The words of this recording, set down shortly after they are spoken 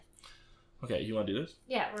Okay, you want to do this?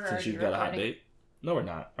 Yeah, we're Since already you've got a hot recording. date? No, we're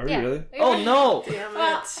not. Are we Yeah. really? We Oh, were. no! Damn it.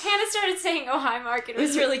 Well, Hannah started saying, "Oh, hi, Mark." It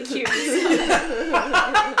was really cute. So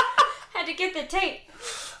had to get the tape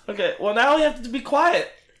Okay, well, now we have to be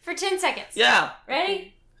quiet. for 10 seconds. Yeah.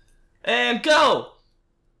 Ready? And go!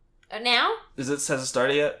 Now? Has it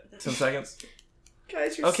started yet? 10 seconds?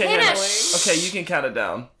 Guys, you're Okay, so Hannah, annoying. Okay, you can count it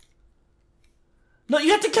down. No,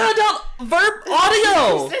 you have to count it down verb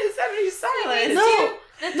audio! It's already silent. No.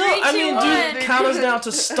 The 3, No, I 2, mean, 1. dude, count us down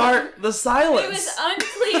to start the silence. It was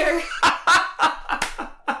unclear.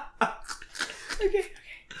 Okay.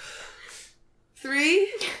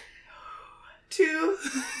 3, 2,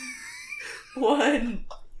 1.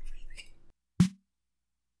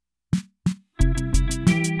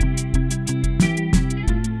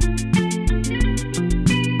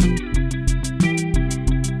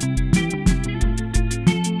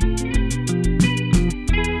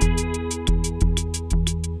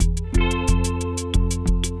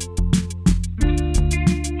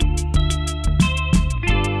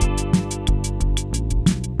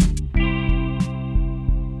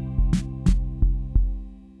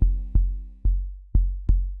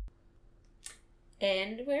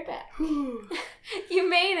 And we're back. Whew, You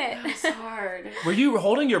made that was it. hard. Were you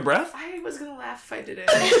holding your breath? I was gonna laugh if I didn't.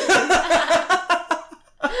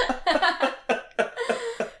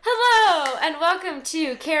 Hello, and welcome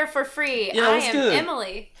to Care for Free. Yeah, I what's am good?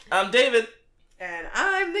 Emily. I'm David. And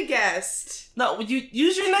I'm the guest. No, you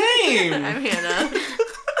use your name. I'm Hannah.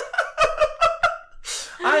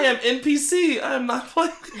 I am NPC. I am not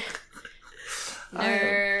playing.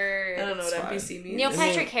 Nerd. I don't know It's what fine. NPC means. Neil I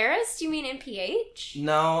Patrick mean- Harris? Do you mean NPH?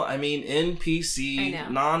 No, I mean I NPC, know.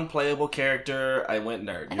 non-playable character. I went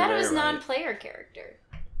nerd. I You're thought it was very right. non-player character.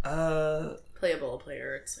 Playable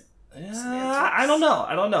player. It's like Yeah, Semantics. I don't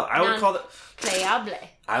know. I would call it. Playable.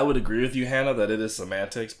 I would agree with you, Hannah, that it is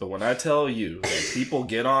semantics. But when I tell you that people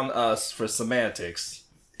get on us for semantics,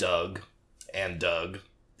 Doug, If and,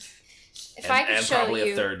 I could and show probably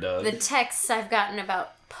you a third Doug. the texts I've gotten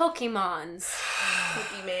about Pokemons.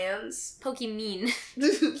 Pokemans. Pokemon.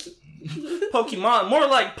 Pokemon, more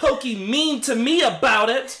like Pokey mean to me about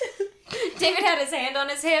it. David had his hand on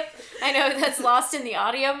his hip. I know that's lost in the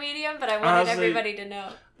audio medium, but I wanted Honestly, everybody to know.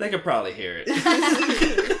 They could probably hear it.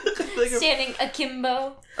 Standing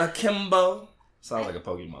akimbo. Akimbo sounds like a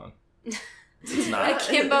Pokemon. It's not.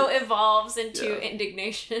 Akimbo evolves into Yeah.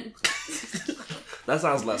 indignation. That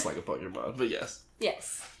sounds less like a Pokemon, but yes.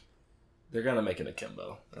 Yes. They're gonna make an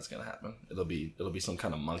akimbo. That's gonna happen. It'll be some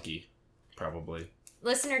kind of monkey, probably.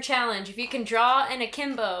 Listener challenge. If you can draw an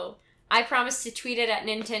akimbo, I promise to tweet it at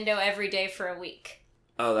Nintendo every day for a week.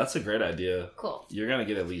 Oh, that's a great idea. Cool. You're gonna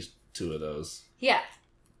get at least 2 of those. Yeah.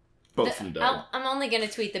 Both from Doug. I'm only going to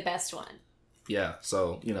tweet the best one. Yeah,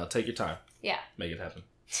 so, take your time. Yeah. Make it happen.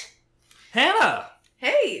 Hannah!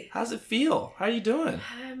 Hey. How's it feel? How you doing?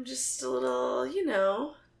 I'm just a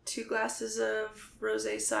little, 2 glasses of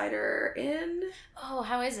rosé cider in. Oh,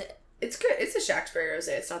 how is it? It's good. It's a Shaftesbury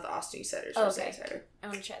rosé. It's not the Austin cider. It's rosé Okay. cider. I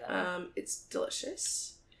want to try that one. It's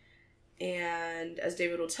delicious. And as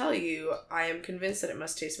David will tell you, I am convinced that it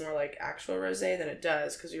must taste more like actual rosé than it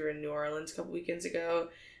does, because we were in New Orleans a couple weekends ago,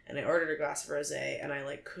 and I ordered a glass of rosé, and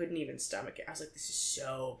I couldn't even stomach it. I was like, this is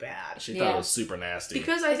so bad. She thought Yeah. it was super nasty.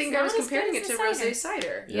 Because I It's think I not was as good comparing as it to the cider. rosé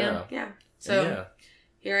cider. Yeah. Yeah. So yeah.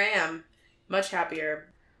 here I am, much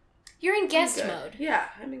happier. You're in guest Good. mode. Yeah,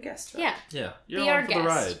 I'm in guest mode. Yeah. Yeah. You're Be our on for the guest.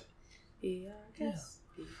 ride. Be our guest.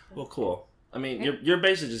 Be our Well, cool. I mean, Okay. you're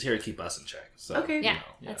basically just here to keep us in check. So, Okay. Yeah,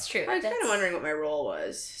 that's true. I was kind That's- of wondering what my role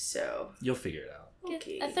was, so You'll figure it out.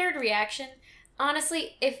 okay. A third reaction.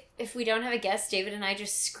 Honestly, if we don't have a guest, David and I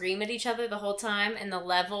just scream at each other the whole time, and the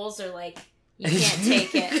levels are like, you can't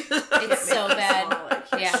take it. It's so bad.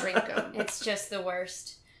 Yeah. Shrink 'em. It's just the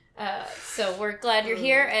worst. So we're glad you're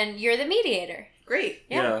here, and you're the mediator. Great.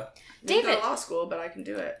 Yeah. Didn't go David. to law school, but I can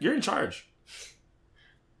do it. You're in charge.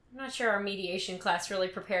 I'm not sure our mediation class really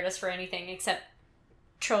prepared us for anything except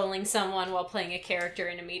trolling someone while playing a character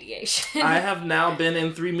in a mediation. I have now been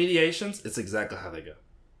in 3 mediations. It's exactly how they go.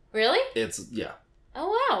 Really? Yeah.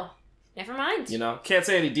 Oh, wow. Never mind. Can't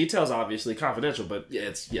say any details, obviously, confidential, but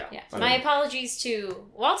yeah, Yeah. I My mean- apologies to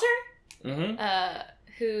Walter, Mhm.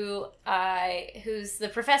 who's the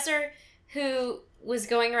professor who was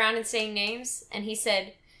going around and saying names, and he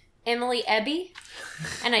said Emily Ebby,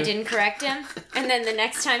 and I didn't correct him. And then the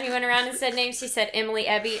next time he went around and said names, he said Emily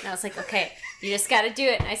Ebby, and I was like, okay, you just got to do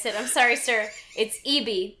it. And I said, I'm sorry, sir, it's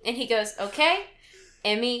Ebby. And he goes, okay,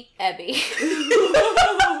 Emmy Ebby.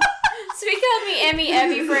 So he called me Emmy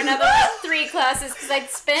Ebby for another 3 classes because I'd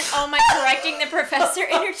spent all my correcting the professor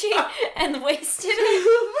energy and wasted it.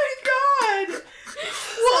 Oh my god!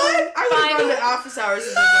 What? I would have Fine. gone to office hours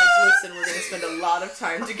and been like, listen, we're going to spend a lot of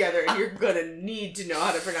time together and you're going to need to know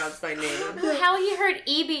how to pronounce my name. How you heard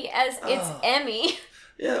Evie as it's Emmy.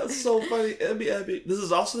 Yeah, it's so funny. Abby. This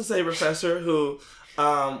is also the same professor who,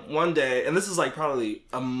 one day, and this is like probably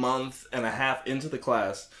a month and a half into the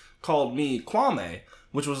class, called me Kwame,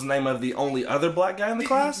 which was the name of the only other black guy in the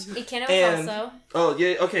class. Ikenna was And- also. Oh,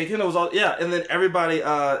 yeah, okay, Kendall was all, yeah, and then everybody,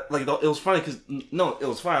 like, it was funny, because, no, it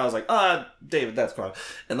was fine, I was like, David, that's fine,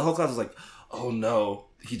 and the whole class was like, oh no,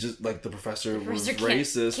 he just, like, the professor was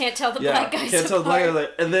racist. Can't tell the black guys can't tell the black apart.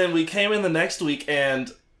 guys, and then we came in the next week,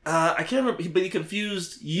 and, I can't remember, but he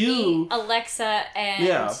confused you. Me, Alexa, and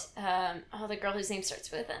Yeah. the girl whose name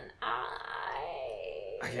starts with an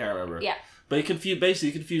I. I can't remember. Yeah. But he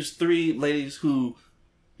confused three ladies who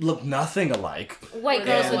look nothing alike. White Were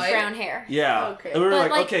girls they with white? brown hair. Yeah. Okay. And we were But,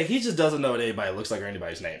 like, like- okay, he just doesn't know what anybody looks like or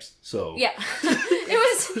anybody's names. So Yeah.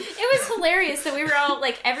 it was hilarious that we were all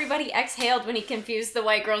like, everybody exhaled when he confused the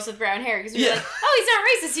white girls with brown hair because we were Yeah. like, oh, he's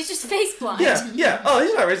not racist, he's just face blind. Yeah. Oh,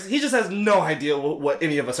 he's not racist. He just has no idea what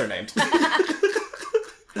any of us are named.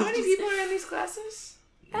 How many people are in these classes?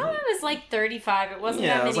 That one was like 35. It wasn't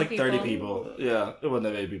Yeah, that it many was like people. 30 people. Yeah, it wasn't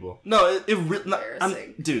that many people. No, it really,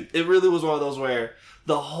 Embarrassing. dude, it really was one of those where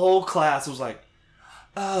the whole class was like,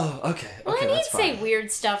 oh, okay, Well, okay, and he'd that's say fine.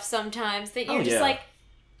 weird stuff sometimes that you're Oh, just yeah. like,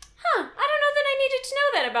 huh, I don't know that I needed to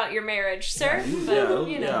know that about your marriage, sir. But, Yeah,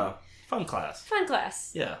 you know, yeah. Fun class. fun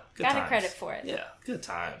class. Yeah, good Got times. a credit for it. Yeah, good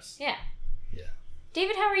times. Yeah. Yeah.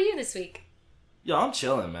 David, how are you this week? Yo, I'm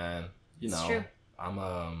chilling, man. You It's know, true.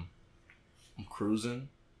 I'm cruising.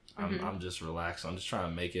 Mhm. I'm just relaxed. I'm just trying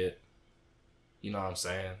to make it. You know what I'm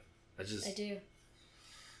saying? I do.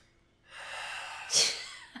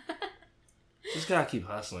 just gotta keep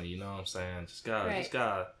hustling. You know what I'm saying? Just Right.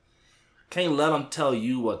 gotta. Can't let them tell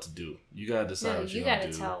you what to do. You gotta decide No, what you you're gonna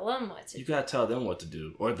gotta do. tell them what to You do. gotta tell them what to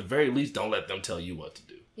do, or at the very least, don't let them tell you what to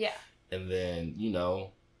do. Yeah. And then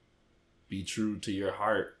be true to your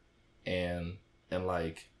heart, and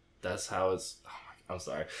like that's how it's. Oh my, I'm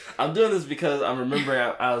sorry. I'm doing this because I'm remembering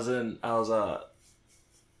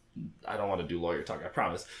I don't want to do lawyer talk, I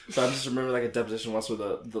promise. But I just remember like a deposition once where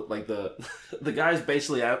the guy's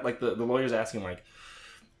basically like the lawyer's asking like,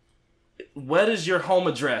 what is your home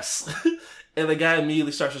address? And the guy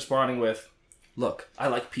immediately starts responding with, look, I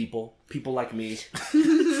like people. People like me.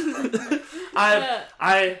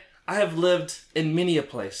 I have lived in many a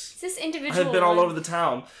place. Is this I individual? have been all one? over the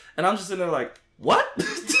town. And I'm just sitting there like, what?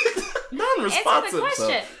 Non-responsive. Answer the question.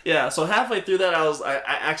 So, yeah, so halfway through that, I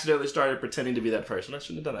accidentally started pretending to be that person. I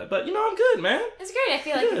shouldn't have done that. But, I'm good, man. It's great. I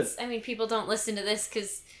feel like Good. people don't listen to this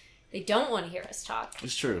because they don't want to hear us talk.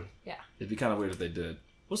 It's true. Yeah. It'd be kind of weird if they did.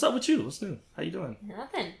 What's up with you? What's new? How you doing?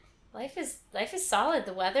 Nothing. Life is solid.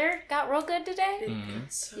 The weather got real good today. Mhm.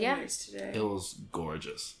 It's so Yeah. nice today. It was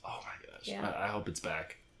gorgeous. Oh my gosh. Yeah. I hope it's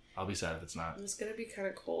back. I'll be sad if it's not. It's gonna be kind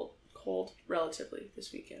of cold relatively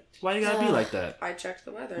this weekend. Why you gotta be Ugh. like that? I checked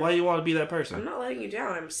the weather. Why you want to be that I'm person? not letting you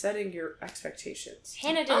down. I'm setting your expectations.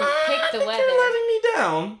 Hannah didn't pick I the think weather. you're letting me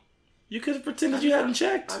down. You could have pretended you hadn't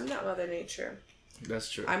checked. I'm not Mother Nature. That's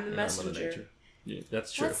true. I'm the You're not Mother messenger. Nature. Yeah,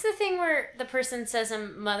 that's true. What's the thing where the person says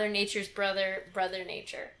I'm Mother Nature's brother, Brother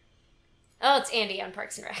Nature? Oh, it's Andy on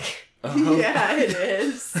Parks and Rec. Uh-huh. Yeah, it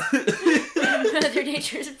is. Mother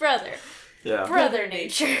Nature's brother, Yeah. Brother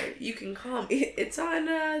Nature. You can call me. It's on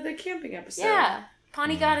the camping episode. Yeah,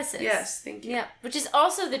 Pawnee Goddesses. Yes, thank you. Yeah, which is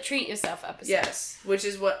also the Treat Yourself episode. Yes, which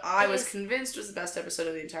is what I It was is- convinced was the best episode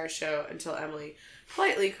of the entire show until Emily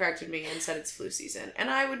politely corrected me and said it's flu season. And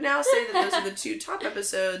I would now say that those are the two top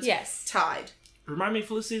episodes Yes. tied. Remind me,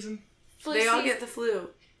 flu season? Flu They all season. get the flu.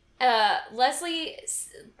 Leslie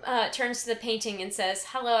turns to the painting and says,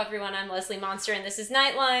 "Hello, everyone. I'm Leslie Monster, and this is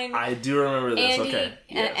Nightline." I do remember this. Andy Okay.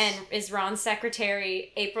 Yes. and is Ron's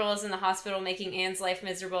secretary. April is in the hospital making Anne's life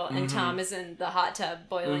miserable, and Mhm. Tom is in the hot tub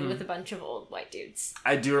boiling Mhm. with a bunch of old white dudes.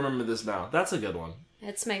 I do remember this now. That's a good one.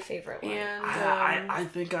 That's my favorite one. And I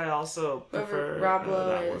think I also prefer whoever Rob Lowe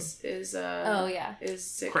that one. Oh yeah. is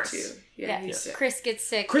sick Chris. too. Yeah. Yeah, he's sick. Chris gets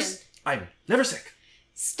sick. Chris, And I'm never sick.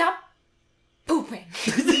 stop pooping.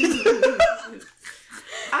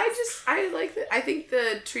 I like that. I think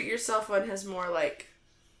the Treat Yourself one has more like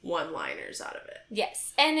one-liners out of it.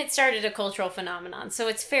 Yes, and it started a cultural phenomenon, so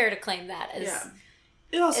it's fair to claim that as Yeah.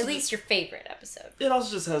 It also at least your favorite episode. It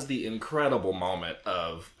also just has the incredible moment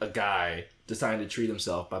of a guy deciding to treat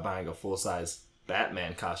himself by buying a full-size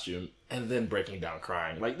Batman costume and then breaking down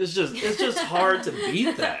crying. Like it's just hard to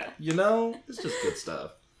beat that, you know? It's just good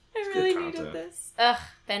stuff. I good really content. needed this. Ugh,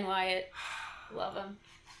 Ben Wyatt. Love him.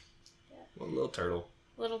 A little turtle.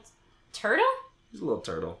 Little turtle? He's a little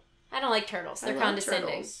turtle. I don't like turtles. They're I love condescending.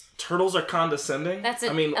 turtles. Turtles are condescending? That's a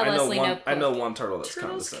I mean, I know Leslie one. Knope I know book. one turtle that's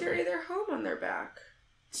Turtles condescending. carry their home on their back.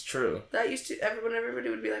 It's true. That used to everybody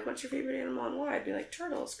would be like, "What's your favorite animal and why?" I'd be like,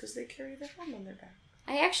 "Turtles," because they carry their home on their back.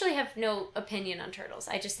 I actually have no opinion on turtles.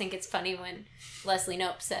 I just think it's funny when Leslie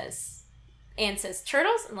Knope says, Anne says,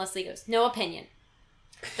 turtles? And Leslie goes, no opinion.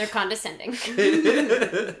 They're condescending.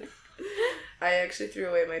 I actually threw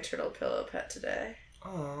away my turtle pillow pet today.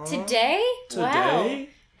 Aww. Today? Wow. Today?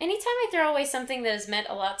 Anytime I throw away something that has meant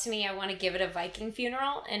a lot to me, I want to give it a Viking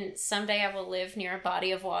funeral, and someday I will live near a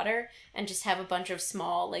body of water and just have a bunch of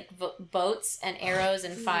small, like, boats and arrows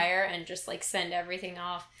and fire and just, like, send everything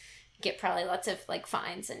off. Get probably lots of, like,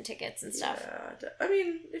 fines and tickets and stuff. Yeah, I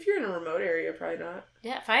mean, if you're in a remote area, probably not.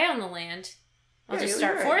 Yeah, if I own the land, I'll Yeah, just you'll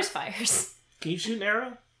start be right. forest fires. Can you shoot an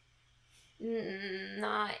arrow?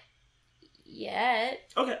 Not yet.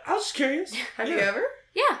 Okay, I was just curious. Have you Yeah. ever?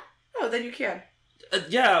 Yeah. Oh, then you can.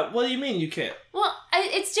 Yeah, what do you mean you can't? Well,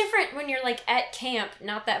 it's different when you're, like, at camp,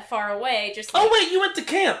 not that far away, just, Oh like, wait, you went to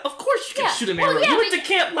camp. Of course you can Yeah. shoot an Well, arrow. yeah, you went but to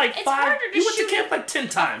camp like it's 5. harder to You went to shoot camp like 10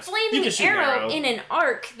 times. You flaming can shoot an arrow in an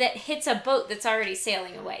arc that hits a boat that's already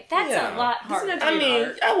sailing away. That's Yeah. a lot Doesn't harder. it- I mean,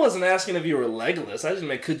 arc. I wasn't asking if you were Legolas. I just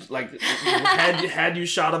meant had you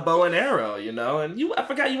shot a bow and arrow, you know? And I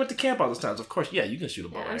forgot you went to camp all those times. Of course, yeah, you can shoot a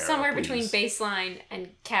bow and I'm arrow. somewhere please. between baseline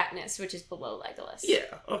and Katniss, which is below Legolas. Yeah.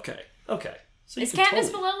 Okay. So you Is can Katniss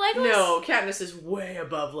totally- below Legolas? No, Katniss is way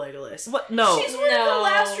above Legolas. What? No. She's one of the No.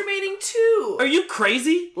 last remaining two. Are you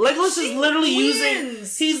crazy? Legolas She is literally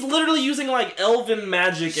wins. He's literally using like elven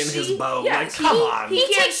magic in his bow. yeah, like, come on. He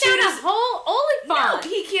can't takes shoot out his- a whole No, Oliphant.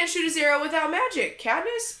 he can't shoot his arrow without magic.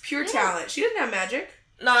 Katniss, pure talent. She doesn't have magic.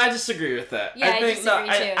 No, I disagree with that. Yeah, I think disagree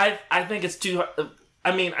too. I think it's too.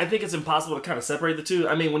 I mean, I think it's impossible to kind of separate the two.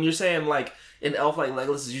 I mean, when you're saying like an elf like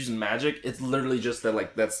Legolas is using magic, it's literally just that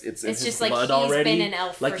like it's in It's his just like blood he's already. been an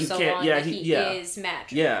elf like for you so can't. long Yeah, that he yeah. is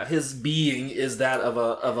magic. Yeah, his being is that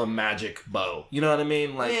of a magic bow. You know what I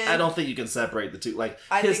mean? Like Yeah. I don't think you can separate the two. Like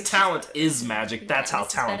I his think talent is magic. That's how Katniss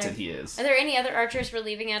is talented better. he is. Are there any other archers we're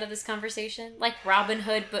leaving out of this conversation? Like Robin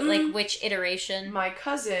Hood, but like which iteration? My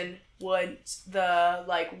cousin was the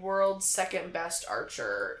world's second best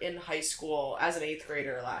archer in high school as an 8th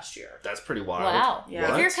grader last year. That's pretty wild. Wow.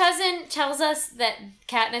 Yeah. If your cousin tells us that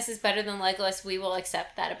Katniss is better than Legolas, we will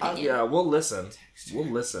accept that opinion. Yeah, we'll listen. We'll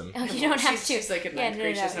listen. Oh, you don't have to. She's like in 9th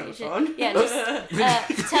grade, she doesn't have a you should- phone. Yeah,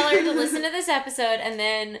 just tell her to listen to this episode and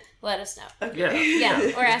then let us know. Yeah.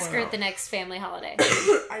 Yeah, or ask her Wow. at the next family holiday.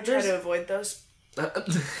 I try to avoid those.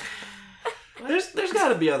 There's got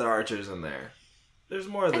to be other archers in there. There's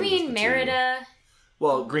more than I just mean, the two. Merida,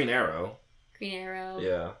 Well, Green Arrow. Green Arrow.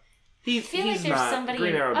 Yeah. I feel like he's there's not, somebody.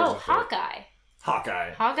 Green Arrow Oh, doesn't fit. Hawkeye.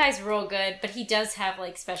 Hawkeye. Hawkeye's real good, but he does have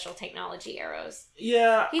like special technology arrows.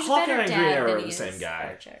 Yeah, He's a Hawkeye better and dad Green Arrow than are he the is same guy.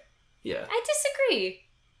 Archer. Yeah. I disagree.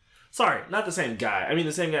 Sorry, not the same guy. I mean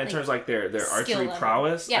the same guy in Like, terms of like their skill archery level.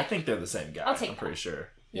 prowess. Yeah. I think they're the same guy. I'll take I'm pretty that. sure.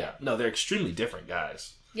 Yeah. Yeah. No, they're extremely different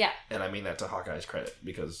guys. Yeah. And I mean that to Hawkeye's credit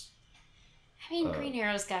because I mean, Green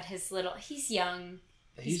Arrow's got his little. He's young.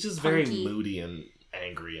 he's just punky. very moody and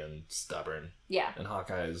angry and stubborn. Yeah. And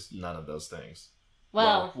Hawkeye is none of those things.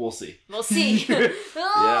 Well, we'll see. we'll see.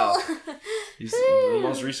 Oh. He's in the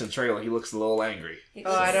most recent trailer. He looks a little angry.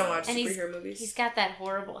 Oh, I don't watch And superhero movies. He's got that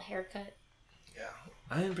horrible haircut. Yeah,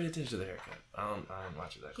 I didn't pay attention to the haircut. I didn't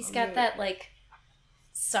watch it that He's close. got that like,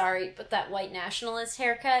 sorry, but that white nationalist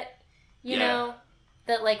haircut. You Yeah. know,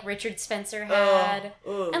 that like Richard Spencer had.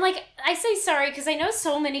 Oh, And like, I say sorry because I know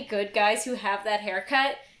so many good guys who have that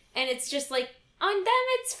haircut, and it's just like on them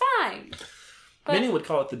it's fine. But Many would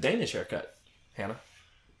call it the Danish haircut. Hannah,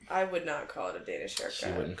 I would not call it a Danish haircut. she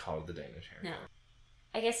wouldn't call it the Danish haircut. no.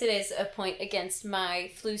 I guess it is a point against my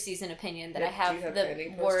flu season opinion that Yeah, I do have, you the any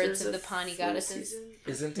words posters of the Pawnee flu goddesses. season?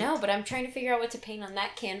 Isn't it? No, but I'm trying to figure out what to paint on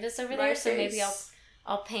that canvas over My there. So maybe face.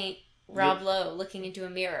 I'll paint Rob Lowe looking into a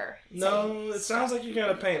mirror. No, saying, it sounds like you're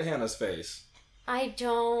gonna paint Hannah's face. I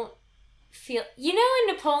don't feel. You know,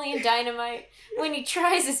 in Napoleon Dynamite, when he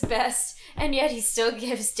tries his best and yet he still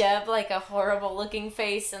gives Deb like a horrible looking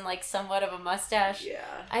face and like somewhat of a mustache. Yeah,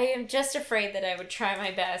 I am just afraid that I would try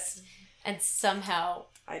my best and somehow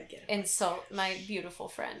I'd get it. insult my beautiful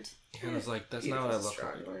friend. Hannah's like, that's not what I look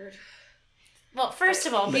Strong like. word. Well, first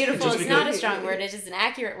of all, beautiful Just is not a because- strong word. It is an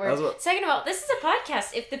accurate That's word. what- Second of all, this is a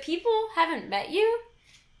podcast. If the people haven't met you,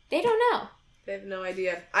 they don't know. They have no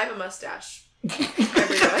idea. I have a mustache.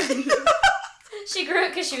 Everyone. She grew it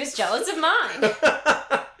because she was jealous of mine.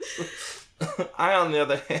 I, on the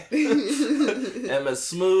other hand, am as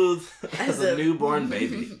smooth as a newborn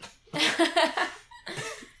baby.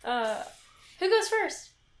 Who goes first?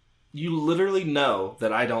 You literally know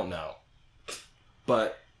that I don't know.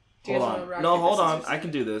 But Do you Hold guys wanna on. rock, No, paper, hold on. scissors? I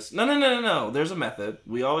can do this. No. There's a method.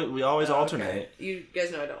 We always Oh, alternate. okay. You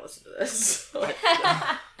guys know I don't listen to this. So.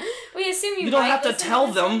 We assume you. You don't might have to listen tell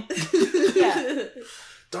this them. Yeah.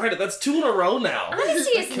 Darn it, that's 2 in a row now.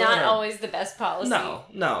 Honesty is Killing not her. always the best policy. No.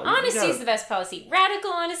 Honesty is the best policy.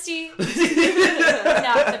 Radical honesty, not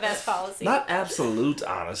the best policy. Not absolute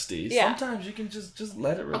honesty. Yeah. Sometimes you can just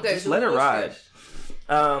let it Okay, just so let it who's ride.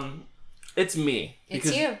 first? It's me.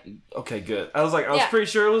 It's you. Okay, good. I was Yeah. pretty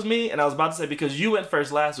sure it was me, and I was about to say because you went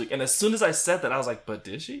first last week, and as soon as I said that, I was like, but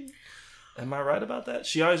did she? Am I right about that?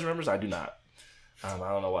 She always remembers. I do not. I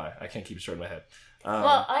don't know why. I can't keep it straight in my head.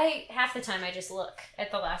 Well, half the time I just look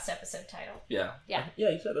at the last episode title. Yeah. Yeah.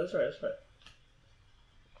 Yeah, you said that's right. That's right.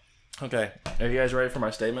 Okay, are you guys ready for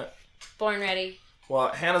my statement? Born ready. Well,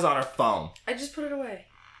 Hannah's on her phone. I just put it away.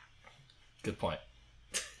 Good point.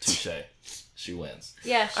 Touche. She wins.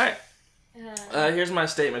 Yeah. All right. Here's my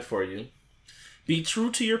statement for you. Be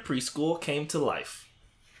true to your preschool came to life.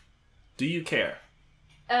 Do you care?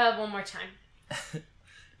 One more time.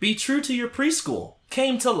 Be true to your preschool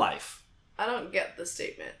came to life. I don't get the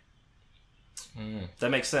statement. That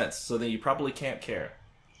makes sense. So then you probably can't care.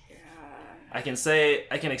 Yeah. I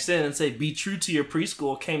can extend and say, be true to your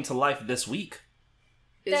preschool came to life this week.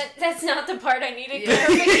 That's not the part I needed Yeah.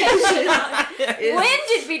 clarification on. When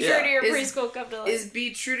did Be True Yeah. to Your Is- Preschool come to life? Is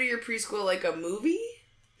be true to your preschool like a movie?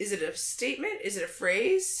 Is it a statement? Is it a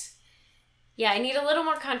phrase? Yeah, I need a little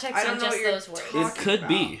more context I don't on know just what you're those words. talking- It could about.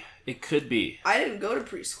 be. It could be. I didn't go to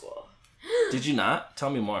preschool. Did you not?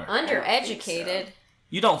 Tell me more. Undereducated.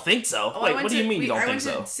 You don't think so? Oh, Wait, what do you mean you don't I think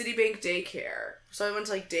went so? to Citibank daycare. So I went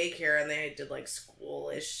to like daycare and they did like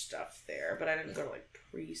schoolish stuff there, but I didn't go to like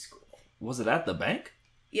preschool. Was it at the bank?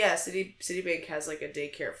 Yeah, Citibank has like a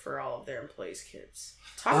daycare for all of their employees' kids.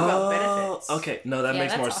 Talk about benefits. Okay, no, that Yeah,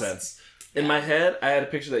 makes that's more awesome. sense. In my head, I had a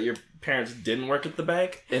picture that your parents didn't work at the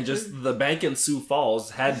bank, and just the bank in Sioux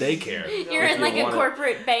Falls had daycare. You're If in you like a wanted-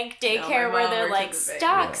 corporate bank daycare my where mom they're worked at like, the bank.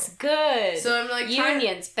 stock's good. So I'm like,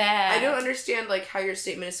 Union's bad. I don't understand like how your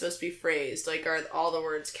statement is supposed to be phrased. Like, are all the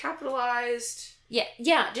words capitalized?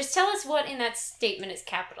 Yeah. Just tell us what in that statement is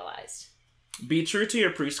capitalized. Be true to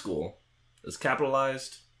your preschool is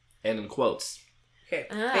capitalized and in quotes, Okay,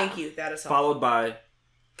 Ah. thank you. That is all. followed by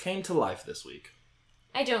came to life this week.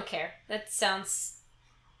 I don't care. It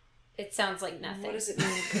sounds like nothing. What does it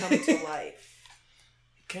mean to come to life?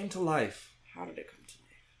 Came to life. How did it come to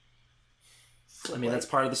life? I mean, that's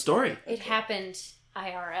part of the story. It happened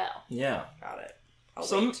IRL. Yeah. Got it. I'll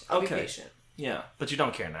So, wait. I'll okay. be patient. Yeah, but you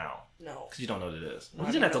don't care now No. because you don't know what it is. No, You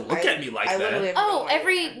I didn't have to don't look know. at me like I that. literally have no Oh, idea what you're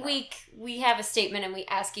every talking about. week we have a statement and we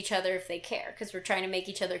ask each other if they care because we're trying to make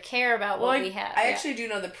each other care about Well, what we have. I Yeah. actually do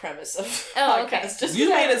know the premise of the Oh, okay. podcast. Just You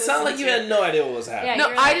because made I it sound like listened you to had no idea what was Yeah, happening. No,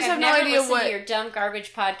 you're I like, just I've have no never idea listened what- to your dumb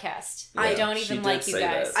garbage podcast. Yeah, I don't she even did like you say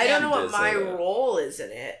guys. that. I don't know Yeah. what Did say my that. role is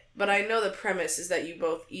in it, but I know the premise is that you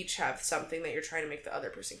both each have something that you're trying to make the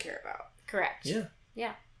other person care about. Correct. Yeah.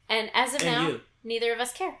 Yeah. And as of And now, you. neither of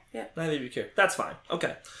us care. Neither of you care. That's fine.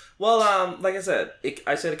 Okay. Well, like I said,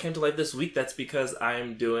 I said it came to life this week. That's because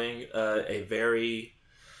I'm doing a very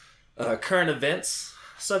current events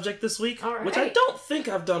subject this week, All which I right. don't think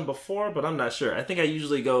I've done before, but I'm not sure. I think I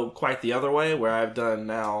usually go quite the other way, where I've done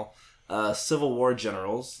now Civil War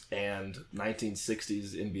generals and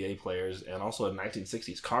 1960s NBA players, and also a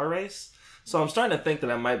 1960s car race. So I'm starting to think that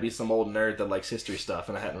I might be some old nerd that likes history stuff,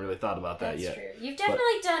 and I hadn't really thought about that That's yet. true. You've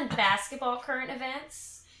definitely done basketball current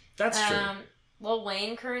events. That's true. Lil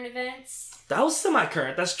Wayne current events. That was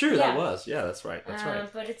semi-current. That's true. Yeah. That was. Yeah, that's right. That's right.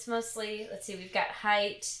 But it's mostly, let's see, we've got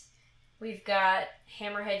height. We've got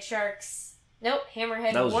hammerhead sharks. Nope,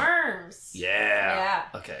 hammerhead That was- worms. Yeah.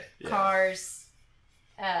 Okay. Yeah. Cars.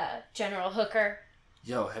 General Hooker.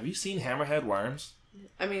 Yo, have you seen Hammerhead worms?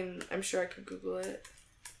 I mean, I'm sure I could Google it.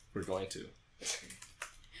 We're going to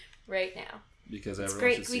Right now. because It's everyone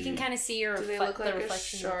great. should We see. can kind of see your Do they the look like a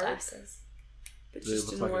reflection in the shark? glasses. But Do they just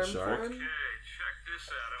look in like a worm shark? form. Okay, check this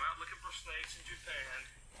out. I'm out looking for snakes in Japan,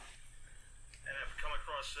 and I've come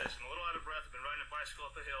across this. I'm a little out of breath. I've been riding a bicycle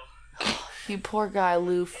up a hill. You poor guy,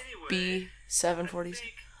 Loof Anyway, B740.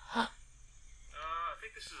 I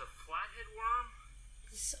think this is a flathead worm.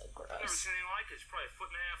 So I've never gross. seen anything like it. It's probably a foot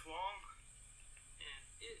and a half long, and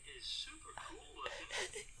it is super cool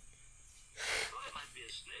looking. I thought it might be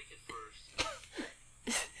a snake at first.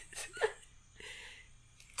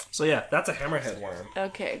 So yeah, that's a hammerhead worm.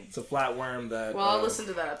 Okay. It's a flat worm that. Well, I'll listen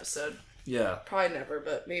to that episode. Yeah. Probably never,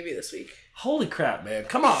 but maybe this week. Holy crap, man!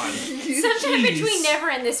 Come on. Sometime Jeez. between never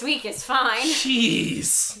and this week is fine.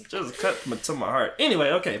 Jeez, just cut to my heart. Anyway,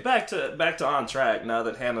 okay, back to on track. Now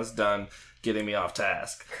that Hannah's done getting me off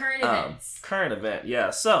task. Current events. Current event, yeah.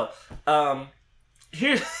 So,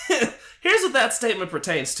 Here's what that statement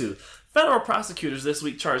pertains to. Federal prosecutors this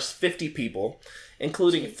week charged 50 people,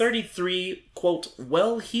 including 33, quote,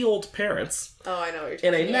 well-heeled parents, Oh, I know what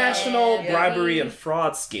you're in talking a about. national Yeah. bribery and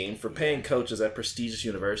fraud scheme for paying coaches at prestigious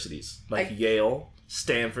universities like Yale,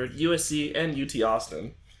 Stanford, USC, and UT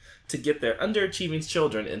Austin to get their underachieving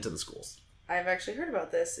children into the schools. I've actually heard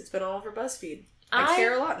about this. It's been all over BuzzFeed. I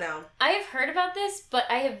care a lot now. I have heard about this, but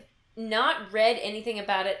I have not read anything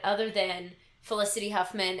about it other than Felicity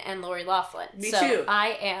Huffman and Lori Loughlin. Me so too. I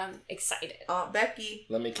am excited. Aunt Becky.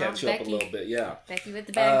 Let me catch you up a Becky. little bit, yeah. Becky with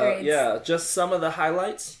the bad grades. Yeah, just some of the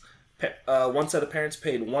highlights. One set of parents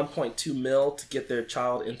paid $1.2 million to get their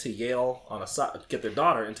child into Yale get their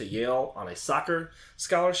daughter into Yale on a soccer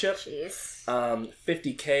scholarship. Jeez.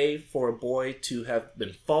 $50K for a boy to have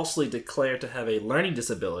been falsely declared to have a learning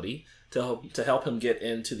disability to help him get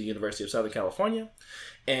into the University of Southern California,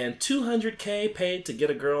 and $200K paid to get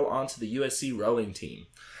a girl onto the USC rowing team.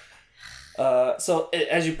 So,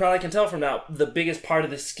 as you probably can tell from now, the biggest part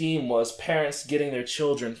of the scheme was parents getting their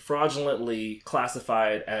children fraudulently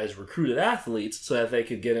classified as recruited athletes so that they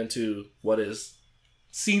could get into what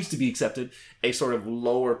seems to be accepted, a sort of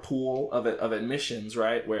lower pool of admissions,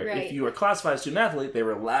 right? Where Right. if you are classified as student athlete, they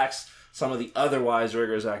relax some of the otherwise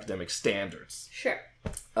rigorous academic standards. Sure.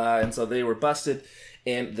 And so they were busted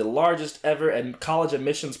in the largest ever college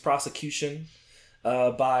admissions prosecution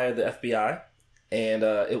by the FBI. And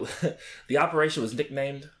the operation was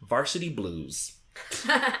nicknamed Varsity Blues.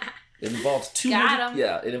 It involved 200. Got 'em.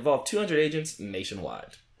 Yeah, it involved 200 agents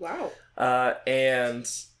nationwide. Wow.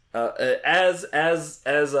 As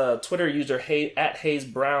a Twitter user at Hayes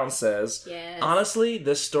Brown says, Yes. honestly,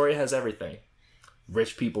 this story has everything: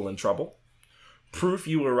 rich people in trouble, proof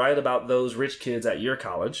you were right about those rich kids at your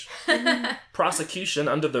college, prosecution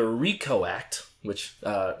under the RICO Act, which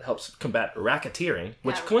helps combat racketeering,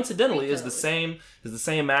 which Yeah, coincidentally is RICO. the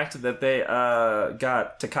same act that they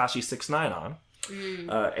got Tekashi 6ix9ine on.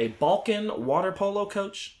 A Balkan water polo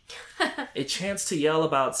coach, a chance to yell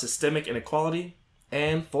about systemic inequality,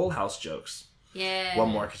 and Full House jokes. Yeah. What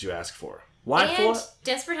more could you ask for? Why And Full?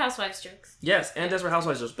 Desperate Housewives jokes. Yes, and Desperate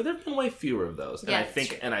Housewives jokes, but there've been way fewer of those, and Yeah, I that's think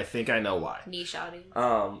true. I know why. Niche audience.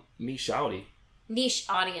 Me shouty. Niche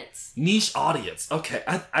audience. Niche audience. Okay,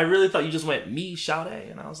 I really thought you just went me shouty,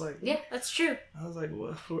 and I was like, Yeah, that's true.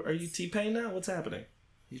 what, who, are you T-Pain now? What's happening?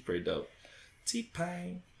 He's pretty dope.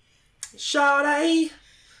 T-Pain, shouty,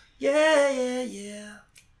 yeah.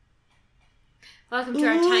 Welcome to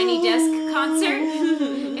our Tiny Desk concert,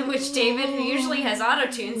 in which David, who usually has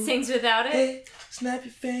auto-tune, sings without it. Hey, snap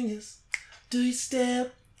your fingers, do your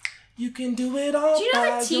step. You can do it all. Do you know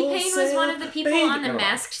that by T-Pain was one of the yourself, people baby. on The No.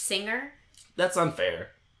 Masked Singer? That's unfair.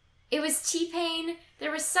 It was T-Pain.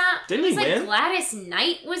 There was some... Didn't it was he like win? Gladys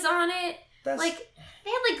Knight was on it. That's Like, they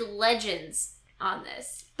had like legends on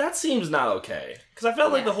this. that seems not okay. Because I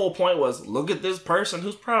felt like Yeah. the whole point was, look at this person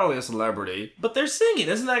who's probably a celebrity, but they're singing.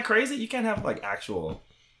 Isn't that crazy? You can't have like actual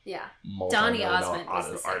Yeah. multi-million Donny Osmond was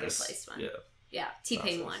the second artists. place one. Yeah, Yeah.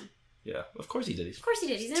 T-Pain Nonsense. won. yeah. Of course he did. Of course he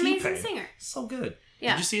did. He's an T-Pain. amazing singer. So good.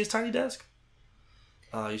 Yeah. Did you see his tiny desk?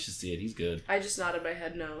 Oh, you should see it. He's good. I just nodded my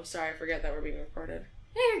head no. Sorry, I forget that we're being recorded.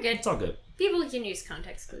 Yeah, you're good. It's all good. People can use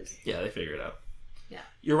context clues. Yeah, they figure it out. Yeah.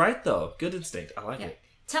 You're right though. Good instinct. I like Yeah. it.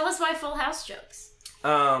 Tell us why Full House jokes.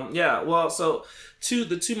 Yeah, well, so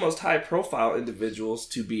the two most high-profile individuals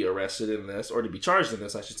to be arrested in this, or to be charged in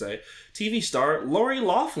this, I should say, TV star Lori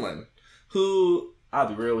Loughlin, who, I'll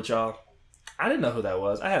be real with y'all, I didn't know who that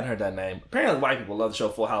was. I hadn't heard that name. Apparently white people love the show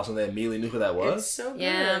Full House, and they immediately knew who that It's was. so good.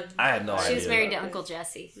 Yeah. I had no idea. She was married to Uncle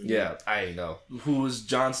Jesse. Yeah, I didn't know. Who was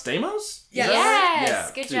John Stamos? Yes. Yes.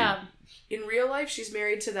 Yeah, Good dude. job. In real life, she's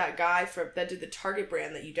married to that guy that did the Target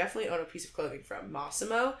brand that you definitely own a piece of clothing from.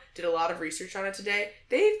 Massimo. Did a lot of research on it today.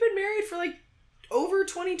 They've been married for like over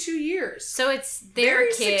 22 years. So it's their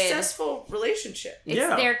Very kid. successful relationship. It's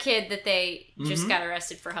Yeah. their kid that they just Mhm. got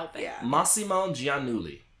arrested for helping. Yeah. Massimo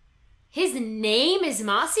Giannulli. His name is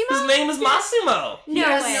Massimo? His name is Massimo! He No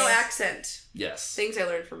has way. no accent. Yes. Things I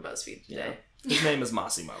learned from BuzzFeed Yeah. today. His name is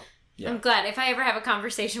Massimo. Yeah. I'm glad. If I ever have a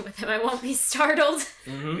conversation with him, I won't be startled.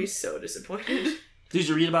 I'd Mm-hmm. be so disappointed. Did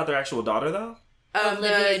you read about their actual daughter, though?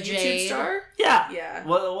 Olivia the Jade. YouTube star? Yeah. Yeah.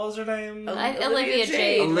 What was her name? Olivia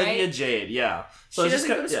Jade. Olivia right? Jade, yeah. She it's doesn't just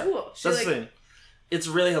go to yeah. school. She, That's like- the thing. It's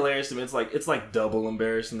really hilarious to me. It's like double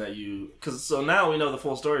embarrassing that because so now we know the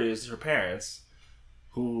full story is her parents,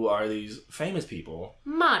 who are these famous people,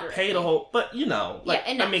 Moderate. paid a whole. But you know, like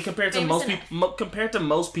Yeah, enough. I mean, compared to Famous most enough. people, compared to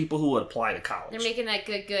most people who would apply to college, They're making that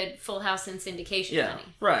good Full House and syndication yeah, money.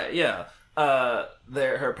 right, yeah.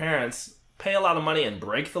 Her parents pay a lot of money and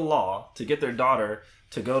break the law to get their daughter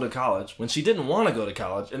to go to college when she didn't want to go to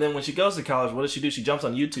college. And then when she goes to college, what does she do? She jumps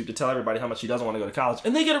on YouTube to tell everybody how much she doesn't want to go to college.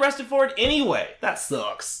 And they get arrested for it anyway. That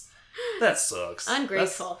sucks. That sucks.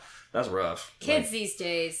 Ungrateful. That's rough. Kids these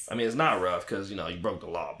days. I mean, it's not rough because, you broke the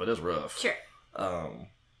law, but it's rough. Sure.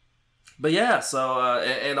 But yeah, so,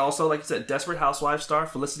 and also, like you said, Desperate Housewives star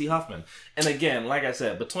Felicity Huffman. And again, like I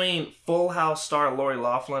said, between Full House star Lori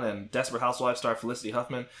Loughlin and Desperate Housewives star Felicity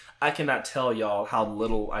Huffman, I cannot tell y'all how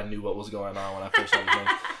little I knew what was going on when I first started doing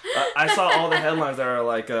I saw all the headlines that are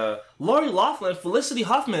like, Lori Loughlin, Felicity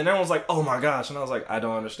Huffman, and everyone was like, oh my gosh. And I was like, I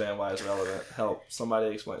don't understand why it's relevant. Help,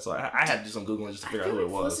 somebody explain. So I had to do some Googling just to figure out who it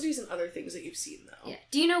was. Felicity's in other things that you've seen, though. Yeah.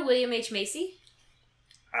 Do you know William H. Macy?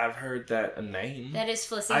 I've heard that a name. That is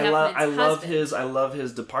Felicity Huffman's husband. I love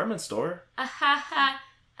his department store.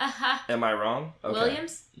 Am I wrong? Okay.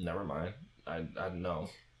 Williams? Never mind. I know.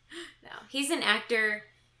 No. He's an actor,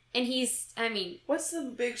 and what's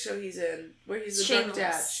the big show he's in where he's the Shameless.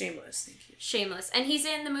 drunk dad? Shameless. Thank you. Shameless. And he's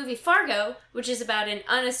in the movie Fargo, which is about an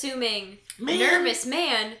unassuming, nervous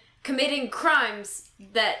man committing crimes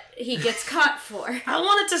that he gets caught for. I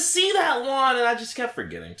wanted to see that one, and I just kept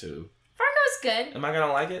forgetting to. Fargo's good. Am I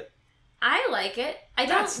gonna like it? I like it. I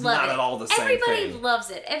don't That's love not it. at all the same Everybody thing.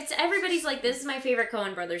 loves it. Everybody's like, this is my favorite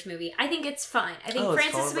Coen Brothers movie. I think it's fine. I think Oh, it's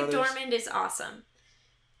Frances Coen Brothers? McDormand is awesome.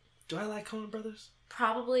 Do I like Coen Brothers?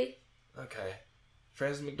 Probably. Okay.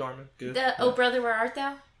 Frances McDormand, good. Oh Brother, Where Art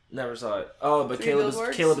Thou? Never saw it. Oh, but Three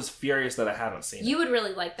Billboards? Caleb is furious that I haven't seen You it. would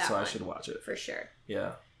really like that So one. I should watch it. For sure.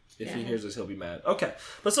 Yeah. If he Yeah. hears this, he'll be mad. Okay.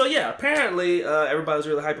 But so, yeah, apparently everybody was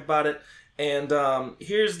really hype about it. And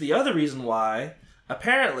here's the other reason why.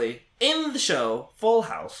 Apparently, in the show Full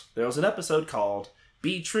House, there was an episode called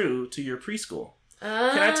Be True to Your Preschool.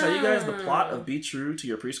 Can I tell you guys the plot of Be True to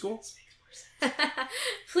Your Preschool?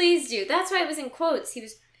 Please do. That's why it was in quotes.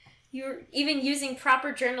 You were even using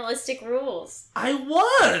proper journalistic rules. I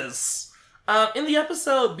was! In the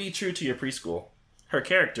episode Be True to Your Preschool, her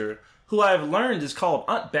character, who I've learned is called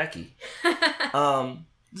Aunt Becky.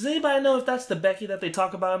 Does anybody know if that's the Becky that they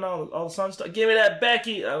talk about in all the songs? Give me that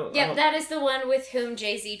Becky! Yep, that is the one with whom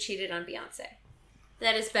Jay-Z cheated on Beyonce.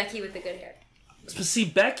 That is Becky with the good hair. But see,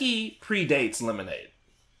 Becky predates Lemonade.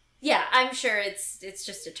 Yeah, I'm sure it's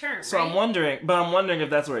just a term, So right? I'm wondering if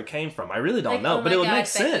that's where it came from. I really don't know, oh but my it would God, make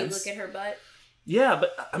Becky, sense. Look at her butt. Yeah,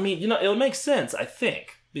 but I mean, it would make sense, I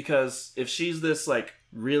think, because if she's this like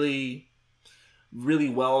really, really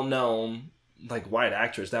well-known like white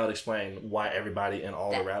actress, that would explain why everybody in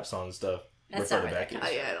all the rap songs and stuff That's refer not to where that Becky.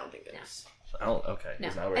 comes Yeah, I don't think it is. I don't. Okay, No,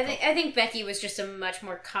 is that where it I think Becky was just a much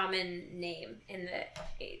more common name in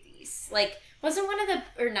the 80s. Like, wasn't one of the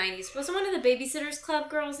 90s? Wasn't one of the Babysitters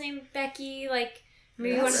Club girls named Becky? Like,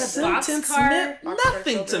 maybe one of the sentence boxcar meant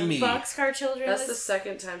nothing to me. boxcar children. That's the was-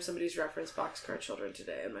 second time somebody's referenced Boxcar Children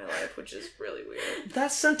today in my life, which is really weird.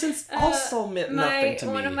 That sentence also meant nothing to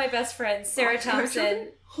me. One of my best friends, Sarah Boxcar Thompson. Children?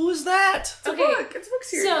 Who is that? It's a Okay, book. It's a book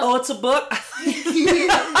series. so- Oh, it's a book.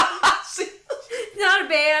 Not a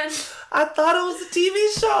band. I thought it was a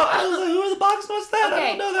TV show. I was like, who are the box? What's that? I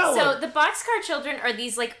Okay, don't know that so one. the boxcar children are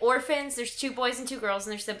these like orphans. There's 2 boys and 2 girls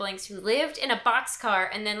and their siblings who lived in a boxcar,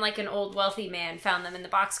 and then like an old wealthy man found them in the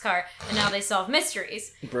boxcar, and now they solve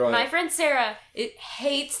mysteries. Brilliant. My friend Sarah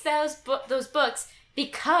hates those books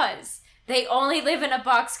because they only live in a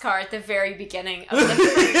boxcar at the very beginning of the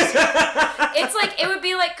first. It's like it would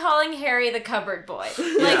be like calling Harry the cupboard boy.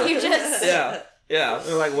 Like you just Yeah.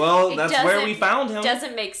 They're like, well, It that's where doesn't- we found him.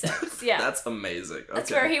 doesn't make sense. Yeah, That's amazing. Okay.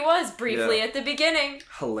 that's where he was briefly Yeah. at the beginning.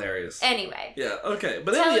 Hilarious. Anyway. Yeah, okay.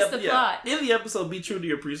 But Tell in us the plot. In the episode Be True to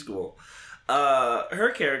Your Preschool,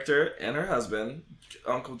 her character and her husband,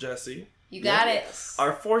 Uncle Jesse, You got it.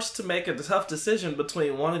 are forced to make a tough decision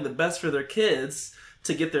between wanting the best for their kids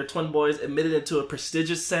to get their twin boys admitted into a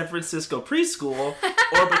prestigious San Francisco preschool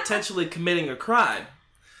or potentially committing a crime.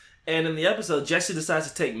 And in the episode, Jesse decides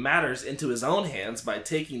to take matters into his own hands by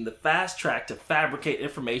taking the fast track to fabricate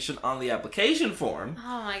information on the application form.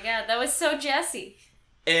 Oh my god, that was so Jesse.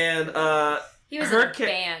 And He was her in a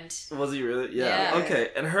band. Was he really? Yeah. Yeah. Okay.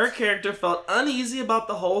 And her character felt uneasy about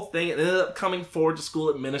the whole thing and ended up coming forward to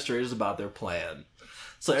school administrators about their plan.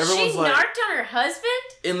 So everyone's She like, narked on her husband?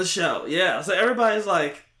 in the show, yeah. So everybody's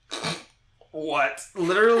like, what?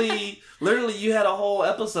 Literally, you had a whole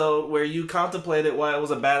episode where you contemplated why it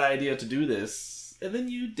was a bad idea to do this, and then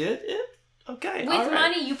you did it. Okay, With all right.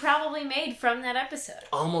 money you probably made from that episode.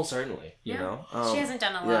 Almost certainly, you Yeah. know. She hasn't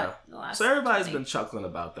done a lot yeah. the last So everybody's 20. been chuckling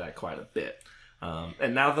about that quite a bit.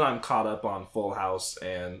 And now that I'm caught up on Full House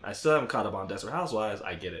and I still haven't caught up on Desperate Housewives,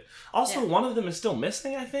 I get it. Also, one of them is still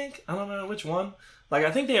missing, I think. I don't know which one. Like,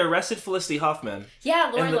 I think they arrested Felicity Huffman.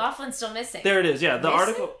 Yeah, Lori Loughlin's still missing. There it is, yeah. The Missing?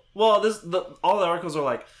 article... Well, all the articles are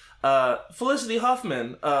like, Felicity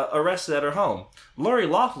Huffman arrested at her home. Lori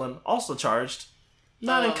Loughlin also charged.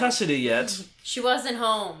 Not in custody yet. She wasn't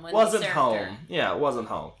home when Wasn't they served home. her. Yeah, wasn't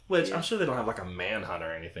home. Which I'm sure they don't have like a manhunt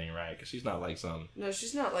or anything, right? Because she's not like some... No,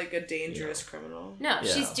 she's not like a dangerous criminal. No,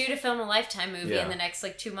 Yeah. she's due to film a Lifetime movie Yeah. in the next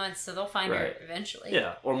like 2 months, so they'll find her Right. eventually.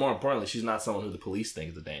 Yeah, or more importantly, she's not someone who the police think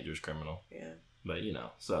is a dangerous criminal. Yeah. But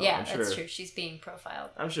so Yeah, I'm sure, that's true. She's being profiled.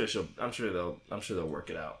 I'm sure they'll work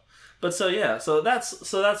it out. But so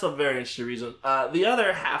that's a very interesting reason. The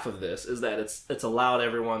other half of this is that it's allowed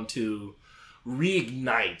everyone to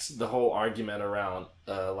reignite the whole argument around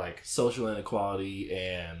like social inequality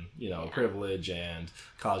and privilege and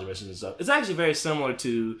college admissions and stuff. It's actually very similar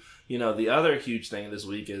to the other huge thing this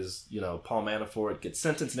week is Paul Manafort gets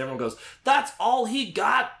sentenced and everyone goes, that's all he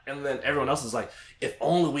got, and then everyone else is like, if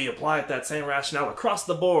only we applied that same rationale across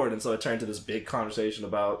the board. And so it turned to this big conversation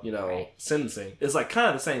about sentencing. It's like kind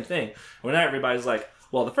of the same thing where now everybody's like,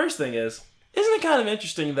 well, the first thing is, isn't it kind of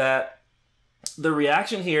interesting that the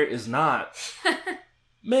reaction here is not,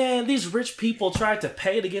 man, these rich people tried to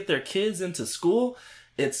pay to get their kids into school.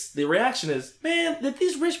 The reaction is, man, did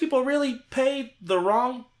these rich people really pay the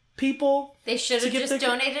wrong people? They should have just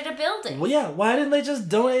donated a building. Well, yeah, why didn't they just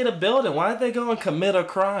donate a building? Why did they go and commit a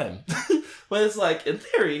crime? But it's like, in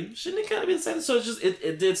theory, shouldn't it kind of be the same? So it's just,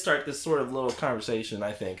 it did start this sort of little conversation,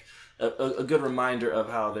 I think. A good reminder of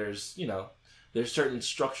how there's certain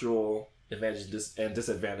structural advantages and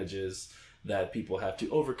disadvantages that people have to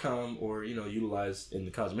overcome or, utilize in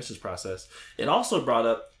the college admissions process. It also brought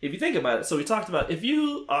up, if you think about it, so we talked about if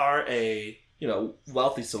you are a,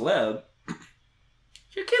 wealthy celeb,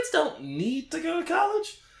 your kids don't need to go to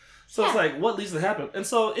college. So it's like, what leads to happen? And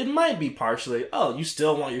so it might be partially, you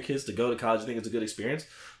still want your kids to go to college, you think it's a good experience.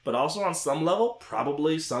 But also on some level,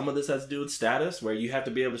 probably some of this has to do with status, where you have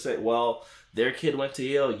to be able to say, well, their kid went to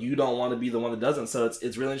Yale, you don't want to be the one that doesn't. So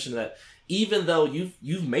it's really interesting that even though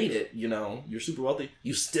you've made it, you're super wealthy,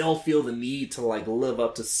 you still feel the need to like live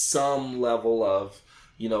up to some level of,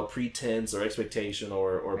 pretense or expectation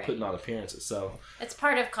or Right. putting on appearances. So It's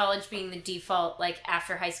part of college being the default, like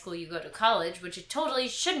after high school you go to college, which it totally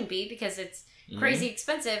shouldn't be because it's crazy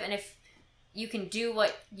expensive. And if you can do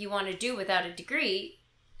what you want to do without a degree,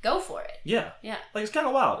 go for it. yeah. Yeah. Like, it's kind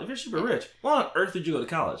of wild. If you're super rich, why on earth did you go to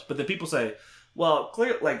college? But then people say, well,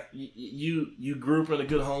 clear, like, you grew up in a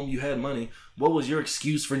good home, you had money. What was your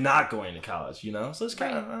excuse for not going to college, So it's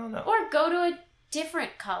kind of, I don't know. Or go to a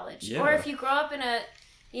different college. Yeah. Or if you grow up in a,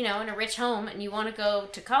 in a rich home and you want to go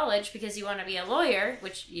to college because you want to be a lawyer,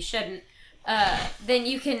 which you shouldn't, then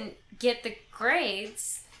you can get the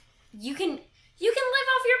grades. You can live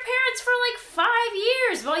off your parents for like 5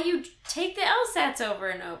 years while you take the LSATs over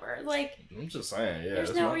and over. Like, I'm just saying, yeah.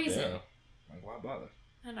 there's no reason. Yeah. Like, why bother?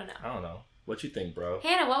 I don't know. I don't know. What you think, bro?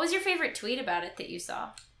 Hannah, what was your favorite tweet about it that you saw?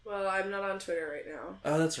 Well, I'm not on Twitter right now.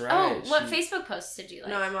 Oh, that's right. Oh, what Facebook posts did you like?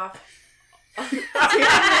 No, I'm off.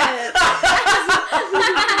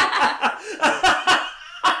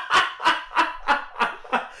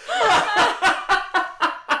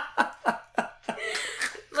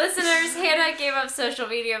 Listeners, Hannah gave up social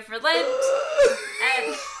media for Lent,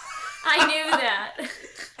 and I knew that.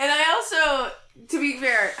 And I also, to be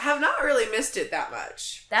fair, have not really missed it that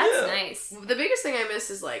much. That's nice. The biggest thing I miss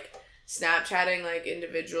is like Snapchatting like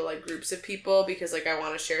individual like groups of people because like I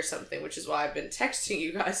want to share something, which is why I've been texting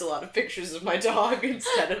you guys a lot of pictures of my dog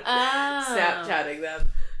instead of Snapchatting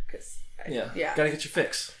them. Cause yeah. Gotta get your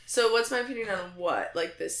fix. So what's my opinion on what?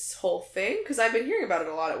 Like this whole thing? Because I've been hearing about it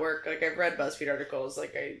a lot at work. Like I've read BuzzFeed articles.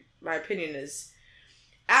 Like my opinion is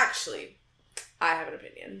actually I have an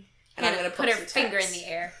opinion. And I'm Hannah gonna put her some finger in text. the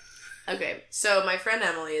air. Okay, so my friend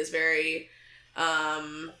Emily is very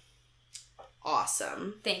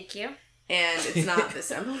awesome. Thank you. And it's not this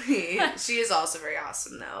Emily. She is also very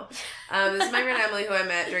awesome, though. This is my friend Emily, who I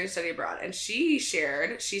met during study abroad. And she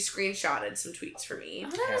screenshotted some tweets for me. Oh,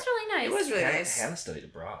 that was really nice. It was really nice. Hannah studied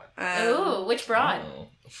abroad. Ooh, which broad? Oh.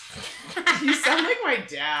 You sound like my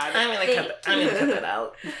dad. I'm gonna cut that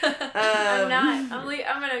out. I'm not.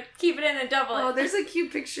 I'm gonna keep it in and double it. Oh, there's a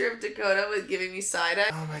cute picture of Dakota with giving me side-eye.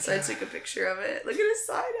 Oh my So I God. took a picture of it. Look at his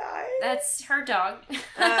side-eye. That's her dog.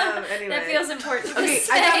 Anyway. That feels important to Okay,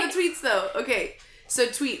 say. I got the tweets though. Okay, So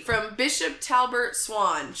tweet from Bishop Talbert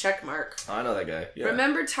Swan, checkmark. I know that guy. Yeah.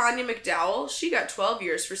 Remember Tanya McDowell? She got 12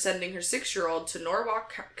 years for sending her 6-year-old to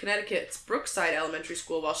Norwalk, Connecticut's Brookside Elementary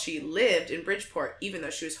School while she lived in Bridgeport, even though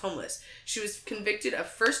she was homeless. She was convicted of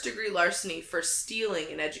first-degree larceny for stealing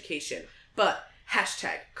an education. But,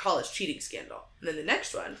 #college cheating scandal. And then the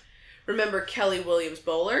next one. Remember Kelly Williams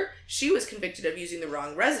Bowler? She was convicted of using the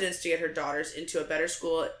wrong residence to get her daughters into a better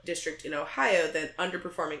school district in Ohio than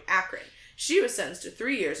underperforming Akron. She was sentenced to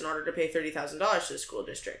 3 years in order to pay $30,000 to the school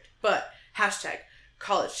district. But,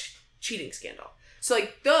 #college cheating scandal. So,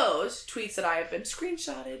 like, those tweets that I have been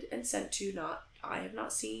screenshotted and sent to, I have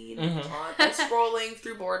not seen, by scrolling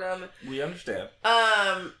through boredom. We understand.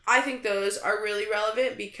 I think those are really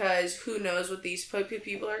relevant because who knows what these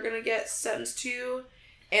people are going to get sentenced to.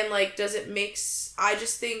 And, like, I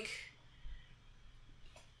just think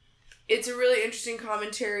it's a really interesting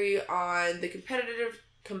commentary on the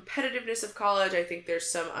competitiveness of college. I think there's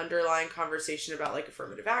some underlying conversation about, like,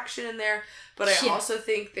 affirmative action in there. But I also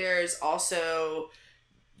think there's also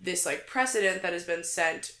this, like, precedent that has been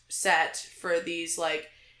set for these,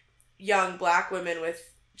 like, young black women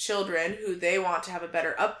with children who they want to have a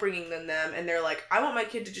better upbringing than them. And they're like, I want my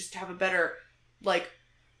kid to just have a better, like,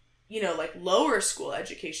 you know, like, lower school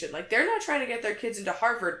education. Like, they're not trying to get their kids into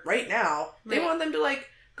Harvard right now. They want them to, like,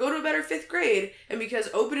 go to a better 5th grade. And because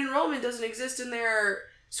open enrollment doesn't exist in their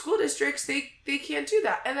school districts, they can't do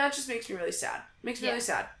that. And that just makes me really sad. Makes me really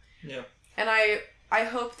sad. Yeah. And I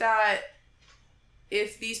hope that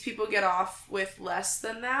if these people get off with less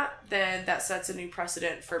than that, then that sets a new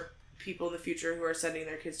precedent for people in the future who are sending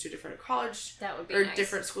their kids to a different college. That would be or nice.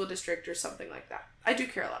 Different school district or something like that. I do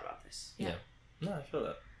care a lot about this. Yeah. No, I feel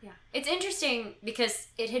that. Yeah. It's interesting because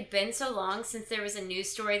it had been so long since there was a news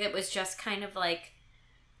story that was just kind of like,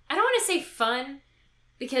 I don't want to say fun,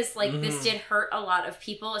 because, like, this did hurt a lot of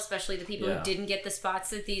people, especially the people who didn't get the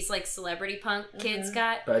spots that these, like, celebrity punk kids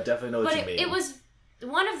got. But I definitely know what you mean. But it was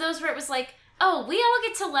one of those where it was like, oh, we all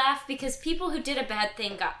get to laugh because people who did a bad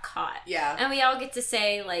thing got caught. Yeah. And we all get to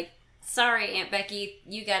say, like, sorry, Aunt Becky,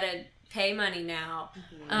 you gotta pay money now.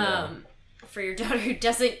 For your daughter who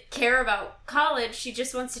doesn't care about college. She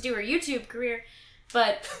just wants to do her YouTube career.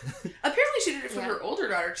 But apparently she did it for her older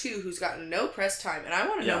daughter, too, who's gotten no press time. And I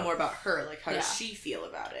want to know more about her. Like, how does she feel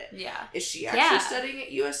about it? Yeah. Is she actually studying at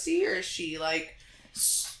USC, or is she, like...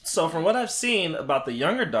 So from what I've seen about the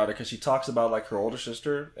younger daughter, because she talks about, like, her older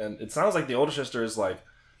sister, and it sounds like the older sister is, like,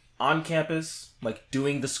 on campus, like,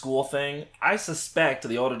 doing the school thing. I suspect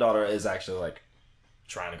the older daughter is actually, like,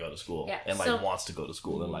 trying to go to school and, like, wants to go to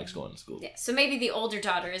school and likes going to school. Yeah, so maybe the older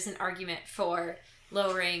daughter is an argument for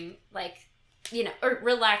lowering, like, you know, or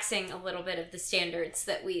relaxing a little bit of the standards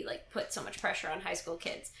that we, like, put so much pressure on high school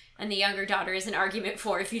kids. And the younger daughter is an argument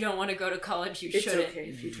for if you don't want to go to college, you shouldn't. It's okay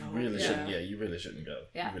if you don't. You really shouldn't go.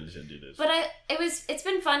 Yeah. You really shouldn't do this. But it's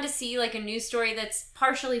been fun to see, like, a news story that's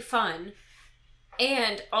partially fun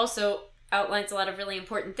and also outlines a lot of really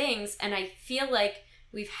important things. And I feel like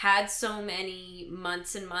we've had so many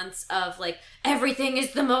months and months of, like, everything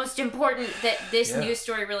is the most important, that this news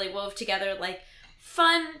story really wove together, like,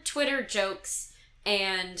 fun Twitter jokes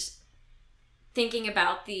and thinking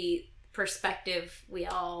about the perspective we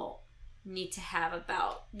all need to have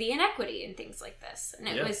about the inequity and things like this. And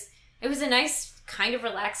it was a nice, kind of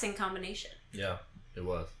relaxing combination. Yeah, it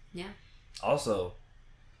was. Yeah. Also,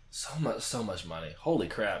 so much money. Holy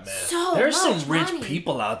crap, man. There's some rich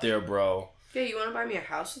people out there, bro. Yeah, you want to buy me a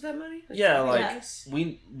house with that money?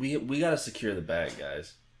 We gotta secure the bag,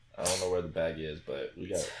 guys. I don't know where the bag is, but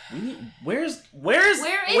we need. Where's my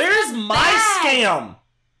scam?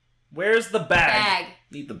 Where's the bag?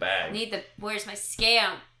 Need the bag. Where's my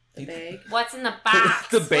scam? The bag. What's in the box?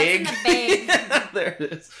 The bag. What's in the bag? There it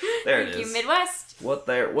is. There it is. Thank you, Midwest.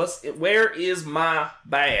 Where is my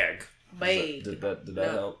bag? Bag. Did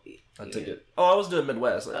that help? I took it. Oh, I was doing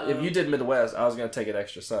Midwest. If you did Midwest, I was going to take it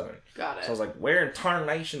extra Southern. Got it. So I was like, where in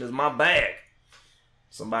tarnation is my bag?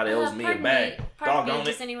 Somebody owes me a bag. Pardon me,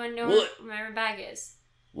 does anyone know where my bag is?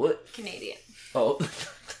 What? Canadian. Oh.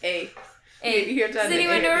 A. Does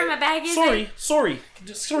anyone know where my bag is? Sorry.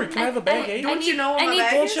 Can I have a bag, eh? Don't you know where my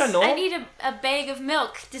bag is? I need a bag of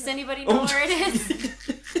milk. Does anybody know where it is?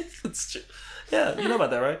 It's true. Yeah, you know about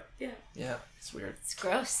that, right? Yeah. Yeah, it's weird. It's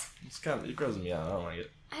gross. It grosses me out. I don't like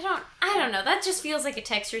it. I don't know. That just feels like a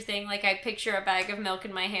texture thing. Like, I picture a bag of milk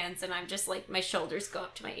in my hands and I'm just like, my shoulders go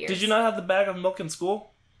up to my ears. Did you not have the bag of milk in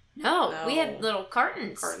school? No, No. we had little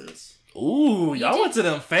cartons. Cartons. Ooh, You y'all did- went to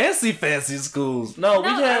them fancy schools. No, we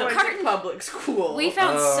No, I had. went to public school. We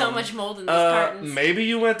found so Um, much mold in those cartons. Maybe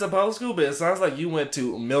you went to public school, but it sounds like you went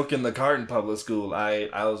to milk in the carton public school. I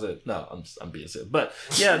was at I'm being silly, but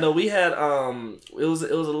yeah, no, we had it was a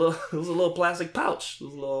little plastic pouch. It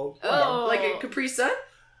was a little. Oh. Like a Capri Sun?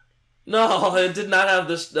 No, it did not have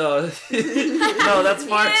this. No, that's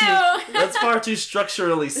far too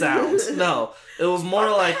structurally sound. No, it was more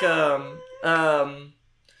like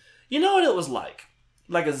you know what it was like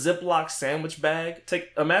a Ziploc sandwich bag.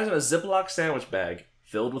 Imagine a Ziploc sandwich bag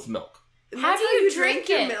filled with milk. And How that's do you drink drink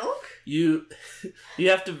your it? milk? You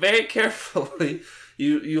have to very carefully.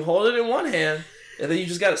 You hold it in one hand, and then you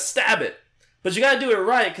just gotta stab it. But you gotta do it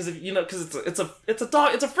right, because it's a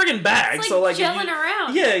friggin' bag. It's so like if gelling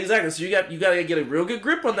around. Yeah, exactly. So you gotta get a real good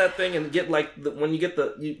grip on that thing and get when you get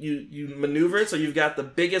you maneuver it so you've got the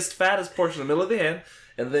biggest, fattest portion in the middle of the hand,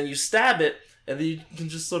 and then you stab it, and then you can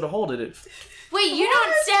just sort of hold it. Wait, you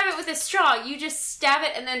don't stab it with a straw. You just stab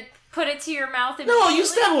it and then put it to your mouth. No, you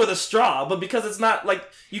stab it with a straw, but because it's not like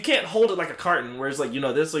you can't hold it like a carton, where it's like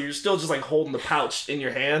this, so you're still just like holding the pouch in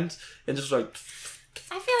your hand and just like.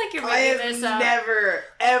 I feel like you're I making have this up. never,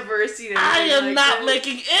 ever seen anything I am like not this.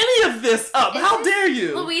 making any of this up. Is How this dare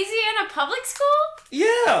you? Louisiana public school?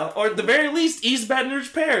 Yeah, or at the very least, East Baton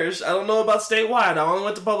Rouge Parish. I don't know about statewide. I only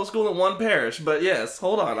went to public school in one parish. But yes,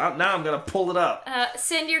 hold on. Now I'm going to pull it up.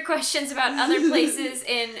 Send your questions about other places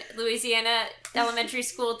in Louisiana elementary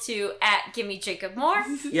school to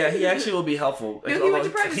 @GimmeJacobMoore. Yeah, he actually will be helpful. No, he went to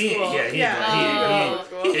private school. He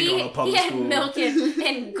ain't going to public had school. milk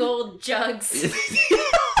in gold jugs.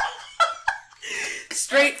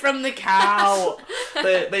 Straight from the cow.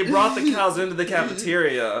 They brought the cows into the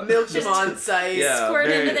cafeteria. Milked them on site. Yeah. Squirt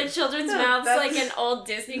very- into their children's mouths That's- like an old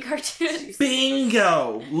Disney cartoon.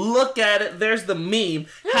 Bingo! Look at it. There's the meme.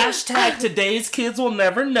 # today's kids will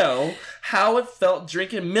never know how it felt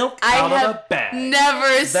drinking milk out of a bag.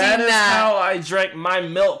 Never seen That is that. how I drank my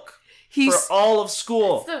milk He's for all of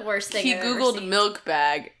school. It's the worst thing he I've ever googled seen. milk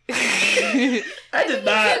bag. I did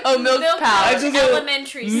not. Oh, milk pouch. I just did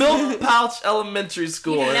elementary school. Milk pouch elementary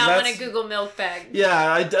school. You do and not want that's- to Google milk bag.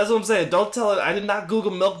 Yeah, that's what I'm saying. Don't tell it. I did not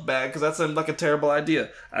Google milk bag because that sounded like a terrible idea.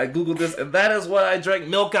 I Googled this, and that is what I drank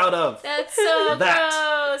milk out of. That's so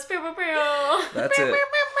That. gross. Pew, pew, pew. That's it.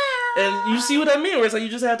 And you see what I mean? Where it's like you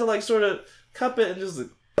just have to like sort of cup it and just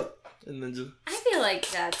and then just. I feel like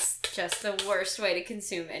that's just the worst way to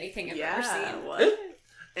consume anything I've ever Yeah, seen. what?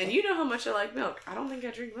 And you know how much I like milk. I don't think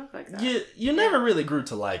I drink milk like that. You never really grew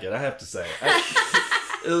to like it. I have to say.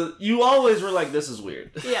 You always were like, this is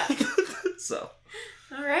weird. Yeah. So.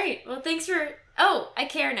 All right. Well, thanks for. Oh, I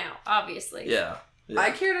care now. Obviously. Yeah.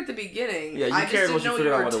 I cared at the beginning. Yeah, you I just cared didn't once you know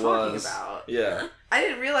figured what out you what were it talking was. about. Yeah. I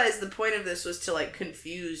didn't realize the point of this was to like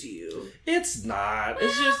confuse you. It's not.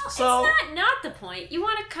 It's Well, just so. It's not the point. You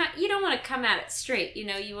want to. You don't want to come at it straight. You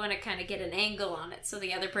know. You want to kind of get an angle on it so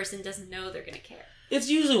the other person doesn't know they're gonna care. It's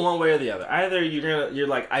usually one way or the other. Either you're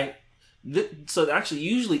like so actually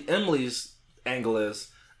usually Emily's angle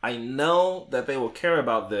is I know that they will care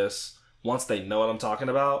about this once they know what I'm talking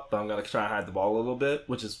about, but I'm gonna try and hide the ball a little bit,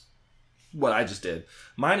 which is what I just did.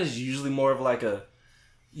 Mine is usually more of like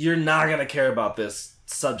you're not gonna care about this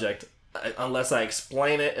subject unless I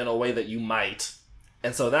explain it in a way that you might.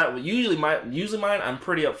 And so that usually mine I'm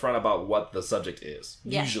pretty upfront about what the subject is.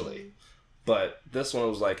 Yeah. Usually. But this one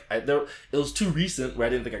was like, it was too recent where I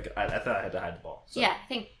didn't think I thought I had to hide the ball. So Yeah, I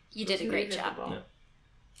think you did a great hit the job. ball. Yeah.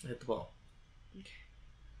 I hit the ball.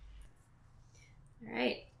 All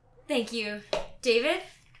right. Thank you, David.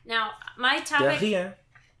 Now, my topic, Yeah.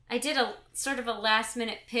 I did a sort of a last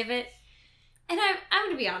minute pivot. And I'm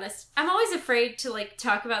going to be honest. I'm always afraid to like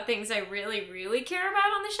talk about things I really, really care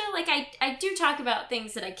about on the show. Like I do talk about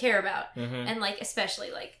things that I care about. Mm-hmm. And like,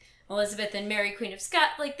 especially like Elizabeth and Mary Queen of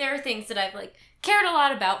Scots. Like there are things that I've like cared a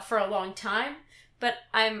lot about for a long time. But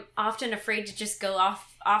I'm often afraid to just go off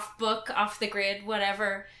book, off the grid,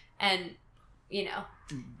 whatever. And, you know,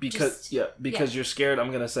 Because you're scared I'm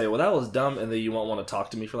going to say, well, that was dumb, and then you won't want to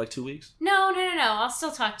talk to me for like 2 weeks. No. I'll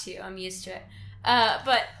still talk to you. I'm used to it.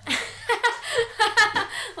 But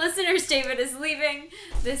listeners, David is leaving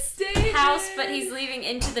this house, but he's leaving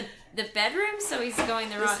into the bedroom, so he's going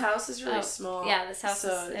the wrong. This house is really Oh, small. yeah, this house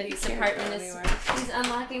so is you this can't apartment go is. anywhere. He's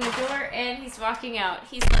unlocking the door and he's walking out.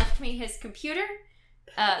 He's left me his computer,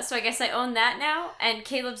 so I guess I own that now, and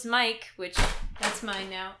Caleb's mic, which that's mine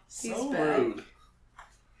now. He's So back. rude.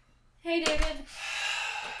 Hey, David.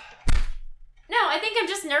 No, I think I'm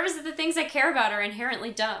just nervous that the things I care about are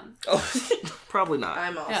inherently dumb. Oh, probably not.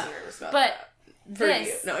 I'm also Yeah. nervous about But that. For you.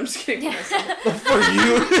 this. No, I'm just kidding. Yeah. For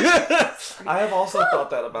you. I have also thought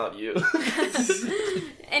that about you.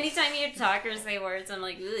 Anytime you talk or say words, I'm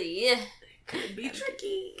like, ugh. Could be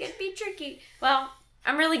tricky. Could be tricky. Well,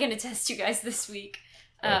 I'm really going to test you guys this week.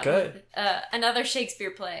 Okay. With, another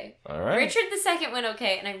Shakespeare play. All right. Richard II went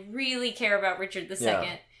okay, and I really care about Richard II.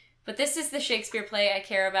 Yeah. But this is the Shakespeare play I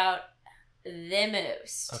care about the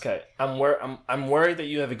most. Okay, I'm worried that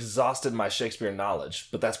you have exhausted my Shakespeare knowledge,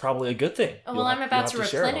 but that's probably a good thing. Oh, well, I'm about to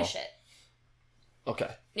share replenish it. Okay.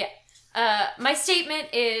 Yeah. My statement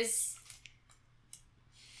is...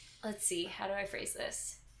 Let's see, how do I phrase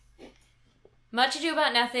this? Much Ado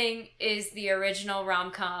About Nothing is the original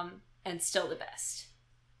rom-com and still the best.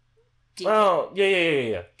 Do you Oh,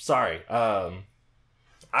 yeah. Sorry.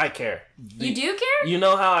 I care. You do care? You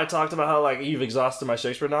know how I talked about how like you've exhausted my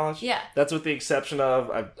Shakespeare knowledge? Yeah. That's with the exception of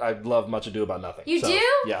I love Much Ado About Nothing. You So, do?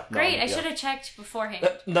 Yeah. no, Great, I yeah. should have checked beforehand.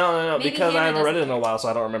 No, Maybe because I Hannah haven't read it doesn't in a care. while, so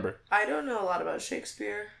I don't remember. I don't know a lot about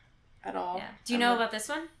Shakespeare at all. Yeah. Do you know about this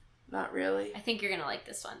one? Not really. I think you're gonna like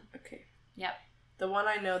this one. Okay. Yep. The one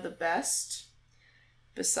I know the best,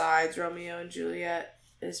 besides Romeo and Juliet,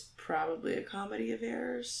 is probably A Comedy of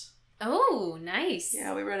Errors. Oh, nice.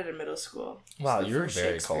 Yeah, we read it in middle school. Wow, It's the you're first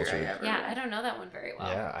very Shakespeare I cultured. ever Yeah, read. I don't know that one very well.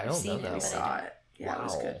 Yeah, I I've don't seen know it, that We but I saw don't. it. Yeah, it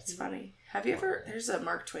was Wow. good. It's funny. Have you ever? There's a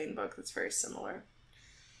Mark Twain book that's very similar.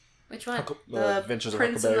 Which one? The Adventures of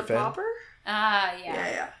Prince and Huckleberry the Finn. Pauper. Ah,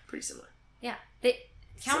 Yeah, pretty similar. Yeah. The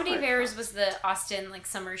Comedy of Similar Errors plot. was the Austin like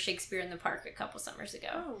summer Shakespeare in the Park a couple summers ago.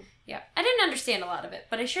 Oh. Yeah. I didn't understand a lot of it,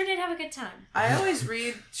 but I sure did have a good time. I always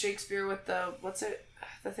read Shakespeare with the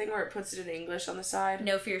the thing where it puts it in English on the side.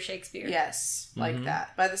 No Fear Shakespeare. Yes, like Mhm.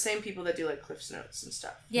 that. By the same people that do like Cliff's Notes and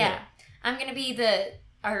stuff. Yeah. I'm gonna be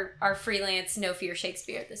our freelance No Fear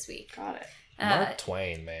Shakespeare this week. Got it. Mark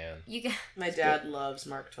Twain, man. You got My dad loves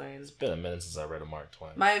Mark Twain. It's been a minute since I read a Mark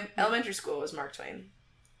Twain. My elementary school was Mark Twain.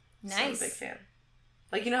 So I'm a nice. big fan.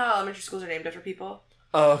 Like, you know how elementary schools are named after people?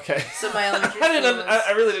 Oh, okay. So my elementary I didn't. school was-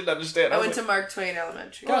 I really didn't understand. I was went to like, Mark Twain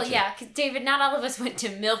Elementary. Well, Gotcha. yeah, 'cause David, not all of us went to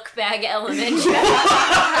Milk Bag Elementary.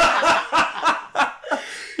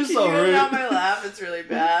 You're Can so you edit rude. out my laugh? It's really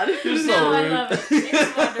bad. You're so No, I rude. love it.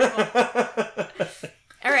 It's wonderful.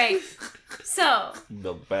 All right. So,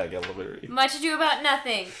 Milk bag elementary. Much Ado About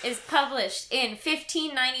Nothing is published in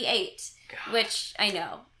 1598, which I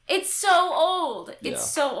know. It's so old. It's Yeah.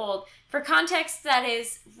 so old. For context, that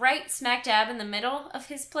is right smack dab in the middle of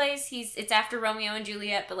his plays. It's after Romeo and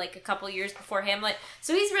Juliet, but like a couple years before Hamlet.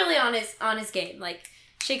 So he's really on his game. Like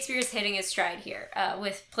Shakespeare's hitting his stride here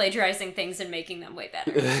with plagiarizing things and making them way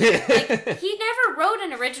better. Like, he never wrote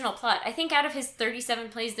an original plot. I think out of his 37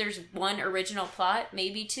 plays, there's one original plot,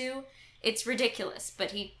 maybe two. It's ridiculous,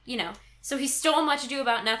 but so he stole Much Ado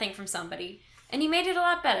About Nothing from somebody, and he made it a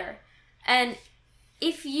lot better. And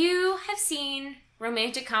if you have seen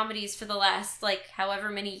romantic comedies for the last, like, however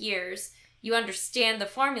many years, you understand the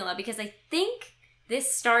formula, because I think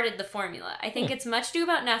this started the formula. I think it's Much Ado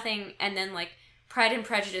About Nothing, and then, like, Pride and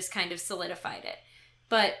Prejudice kind of solidified it.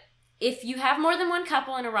 But if you have more than one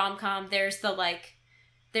couple in a rom-com, there's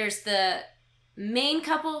the main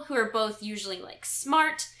couple who are both usually, like,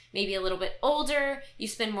 smart, maybe a little bit older, you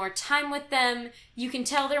spend more time with them, you can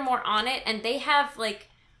tell they're more on it, and they have, like,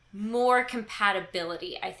 more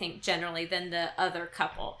compatibility, I think, generally, than the other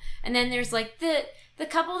couple. And then there's, like, the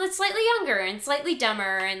couple that's slightly younger and slightly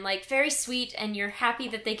dumber and, like, very sweet, and you're happy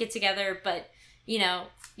that they get together, but,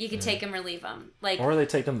 you can take them or leave them. Like, Or they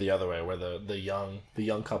take them the other way, where the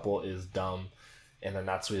young couple is dumb, and they're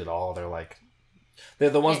not sweet at all. They're like, they're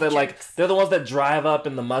the ones Yeah, that jerks. they're the ones that drive up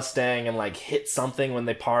in the Mustang and like hit something when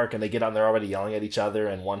they park, and they get out and they're already yelling at each other,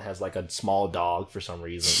 and one has like a small dog for some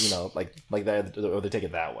reason, like that, or they take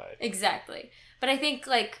it that way. exactly. But I think,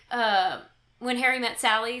 like, When Harry Met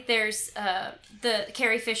Sally, there's the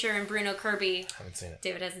Carrie Fisher and Bruno Kirby. I haven't seen it.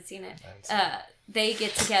 David hasn't seen it. I haven't seen it. They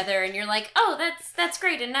get together, and you're like, oh, that's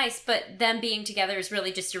great and nice. But them being together is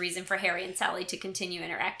really just a reason for Harry and Sally to continue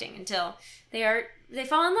interacting until they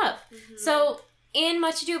fall in love. Mm-hmm. So in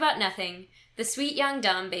Much Ado About Nothing, the sweet young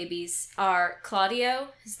dumb babies are Claudio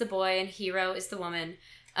is the boy and Hero is the woman.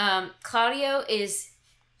 Claudio is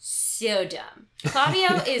so dumb.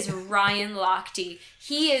 Claudio is Ryan Lochte.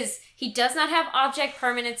 He does not have object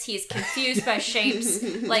permanence. He is confused by shapes.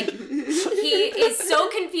 Like, he is so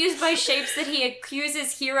confused by shapes that he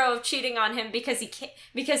accuses Hero of cheating on him because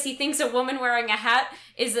he thinks a woman wearing a hat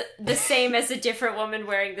is the same as a different woman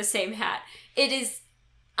wearing the same hat. It is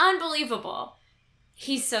unbelievable.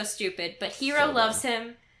 He's so stupid, but Hero So loves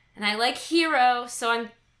him, and I like Hero, so I'm,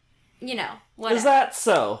 whatever. Is that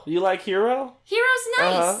so? You like Hero? Hero's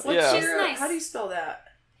nice. Yeah. She's Hero, nice. how do you spell that?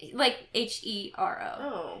 Like Hero.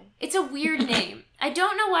 Oh. It's a weird name. I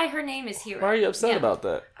don't know why her name is Hero. Why are you upset Yeah. about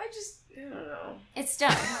that? I don't know. It's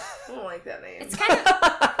dumb. I don't like that name. It's kind of...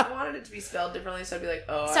 I wanted it to be spelled differently, so I'd be like,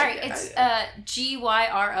 oh. Sorry, it's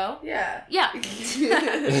Gyro. Yeah. Yeah. Like,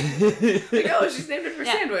 oh, she's named it for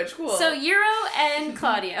Yeah. sandwich. Cool. So Euro and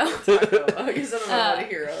Claudio. Taco. I guess I don't know what a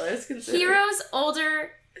hero is considered. Hero's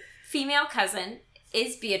older female cousin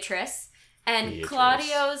is Beatrice, and Beatrice.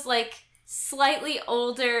 Claudio's like slightly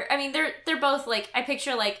older. I mean, they're both like, I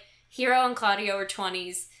picture like Hero and Claudio are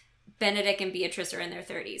 20s, Benedict and Beatrice are in their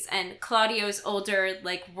 30s, and Claudio's older,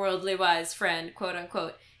 like worldly wise friend, quote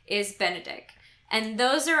unquote, is Benedict. And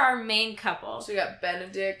those are our main couple. So you got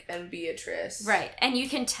Benedict and Beatrice. Right. And you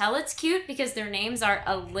can tell it's cute because their names are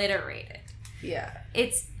alliterated. Yeah.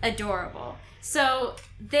 It's adorable. So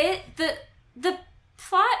the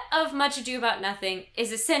plot of Much Ado About Nothing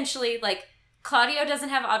is essentially like Claudio doesn't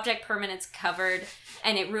have object permanence covered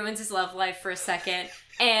and it ruins his love life for a second.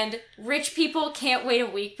 And rich people can't wait a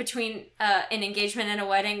week between an engagement and a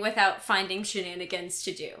wedding without finding shenanigans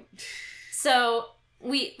to do. So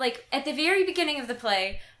we, like, at the very beginning of the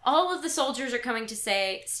play, all of the soldiers are coming to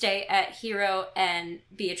stay at Hero and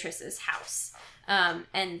Beatrice's house.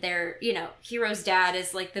 And they're, you know, Hero's dad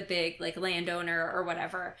is like the big, like, landowner or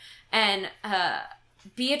whatever. And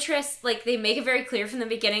Beatrice, like, they make it very clear from the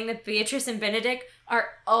beginning that Beatrice and Benedict are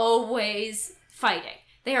always fighting.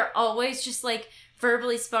 They are always just, like,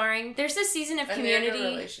 verbally sparring. There's this season of Community. They're in a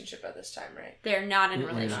relationship at this time, right? They're not in a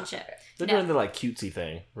relationship. They're No. doing the like cutesy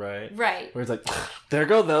thing, right? Right. Where it's like, there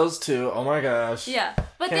go those two. Oh my gosh. Yeah.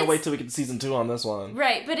 But Can't wait till we get to season 2 on this one.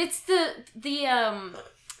 Right, but it's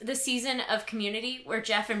the season of Community where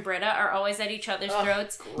Jeff and Britta are always at each other's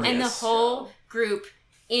throats, and the yes. whole group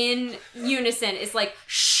in unison is like,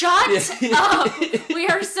 shut up!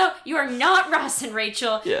 You are not Ross and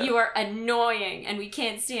Rachel. Yeah. You are annoying, and we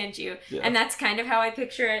can't stand you. Yeah. And that's kind of how I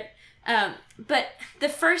picture it. But the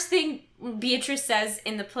first thing Beatrice says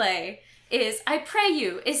in the play is, I pray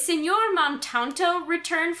you, is Signor Montanto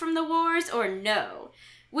returned from the wars or no?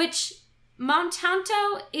 Which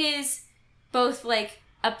Montanto is both like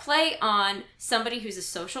a play on somebody who's a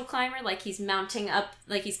social climber, like he's mounting up,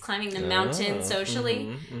 like he's climbing the mountain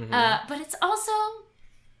socially. But it's also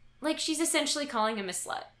like she's essentially calling him a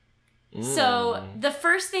slut. So the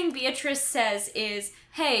first thing Beatrice says is,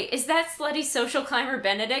 hey, is that slutty social climber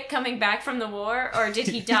Benedict coming back from the war, or did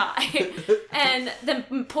he die? And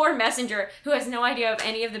the poor messenger, who has no idea of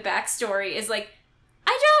any of the backstory, is like,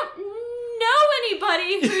 I don't know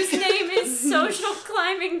anybody whose name is social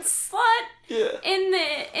climbing slut in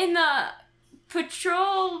the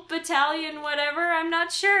patrol battalion, whatever. I'm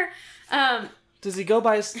not sure. Does he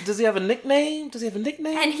have a nickname?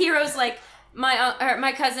 And Hero's like,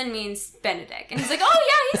 my cousin means Benedict. And he's like, oh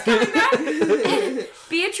yeah, he's coming back. And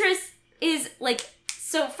Beatrice is like,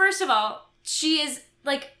 so first of all, she is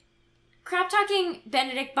like crap talking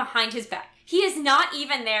Benedict behind his back. He is not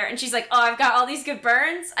even there. And she's like, oh, I've got all these good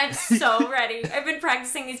burns. I'm so ready. I've been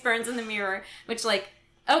practicing these burns in the mirror. Which, like,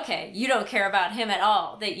 okay, you don't care about him at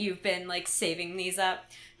all that you've been, like, saving these up.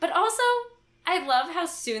 But also, I love how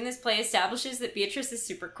soon this play establishes that Beatrice is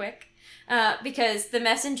super quick. Because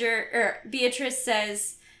Beatrice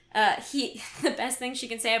says, the best thing she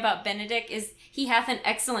can say about Benedict is he hath an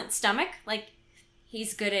excellent stomach. Like,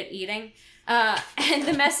 he's good at eating. And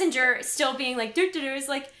the messenger still being like, is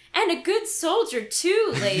like, and a good soldier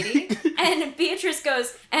too, lady. And Beatrice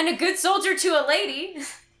goes, and a good soldier to a lady.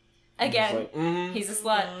 Again, like, he's a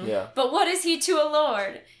slut. Yeah. But what is he to a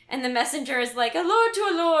lord? And the messenger is like, a lord to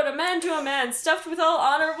a lord, a man to a man, stuffed with all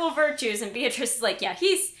honorable virtues. And Beatrice is like, yeah,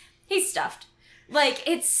 he's stuffed. Like,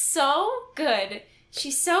 it's so good.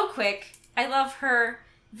 She's so quick. I love her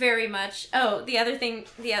very much. Oh, the other thing,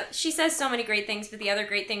 she says so many great things, but the other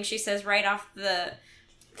great thing she says right off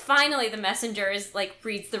finally the messenger is like,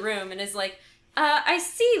 reads the room and is like, I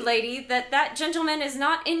see, lady, that gentleman is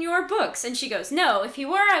not in your books. And she goes, no, if he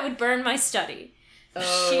were, I would burn my study.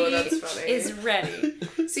 Oh, that's funny. Is ready.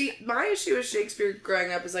 See, my issue with Shakespeare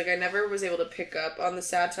growing up is like I never was able to pick up on the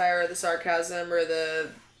satire or the sarcasm or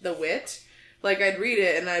the wit. Like, I'd read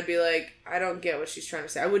it and I'd be like, I don't get what she's trying to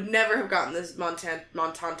say. I would never have gotten this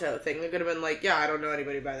Montanto thing. It could have been like, yeah, I don't know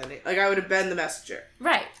anybody by that name. Like, I would have been the messenger.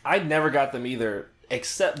 Right. I never got them either,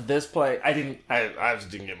 except this play. I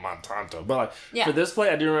just didn't get Montanto. But like, for this play,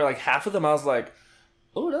 I do remember like half of them I was like,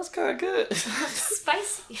 oh, that's kind of good.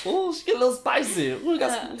 Spicy. Oh, she get a little spicy. Ooh,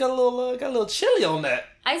 got a little chili on that.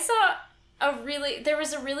 I saw there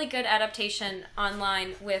was a really good adaptation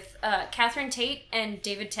online with Catherine Tate and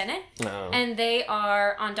David Tennant. And they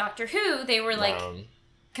are on Doctor Who. They were like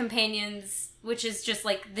companions which is just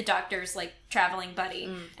like the doctor's like traveling buddy,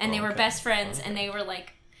 and they were Okay. best friends, and they were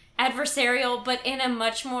like adversarial, but in a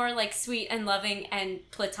much more like sweet and loving and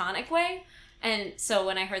platonic way. And so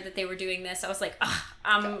when I heard that they were doing this, I was like,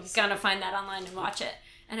 I'm gonna find that online and watch it.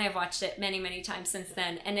 And I've watched it many, many times since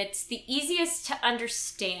then. And it's the easiest to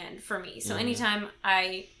understand for me. So anytime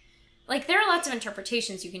there are lots of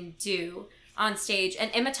interpretations you can do on stage.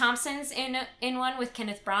 And Emma Thompson's in one with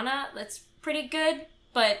Kenneth Branagh. That's pretty good.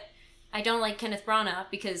 But I don't like Kenneth Branagh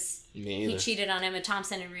because Me he either. cheated on Emma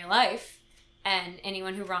Thompson in real life. And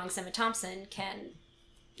anyone who wrongs Emma Thompson can...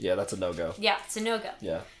 Yeah, that's a no-go. Yeah, it's a no-go.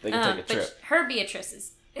 Yeah, they can take a trip. But her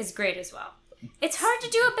Beatrice is great as well. It's hard to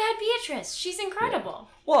do a bad Beatrice. She's incredible.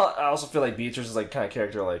 Well, I also feel like Beatrice is like kind of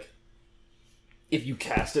character like, if you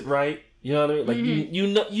cast it right, you know what I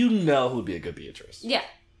mean? Like you know who'd be a good Beatrice. Yeah.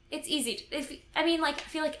 It's easy. I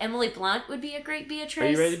feel like Emily Blunt would be a great Beatrice.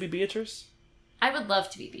 Are you ready to be Beatrice? I would love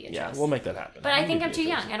to be Beatrice. Yeah, we'll make that happen. But I You think be I'm too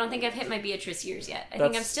Beatrice. young. I don't think I've hit my Beatrice years yet. I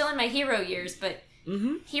think I'm still in my hero years, but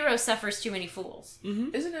hero suffers too many fools.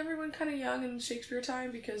 Isn't everyone kind of young in Shakespeare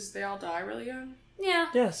time because they all die really young? Yeah.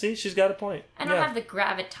 Yeah, see, she's got a point. I don't have the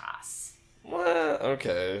gravitas. Well,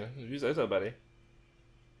 okay. You say so, buddy.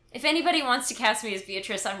 If anybody wants to cast me as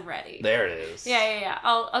Beatrice, I'm ready. There it is. Yeah.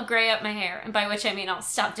 I'll gray up my hair, and by which I mean I'll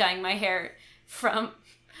stop dyeing my hair from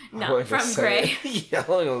gray. Yeah,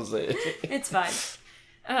 I'm gonna say it. It's fine.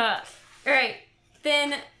 Alright.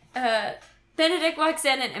 Then Benedict walks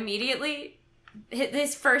in and immediately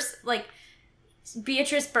his first, like,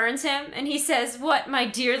 Beatrice burns him and he says, "What, my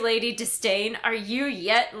dear Lady Disdain, are you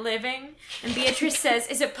yet living?" And Beatrice says,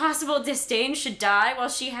 "Is it possible Disdain should die while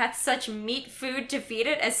she hath such meat food to feed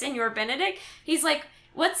it as Senor Benedict?" He's like,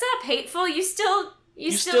 "What's up, hateful? You still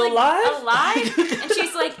still like, alive?" alive?" And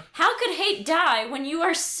she's like, "How could hate die when you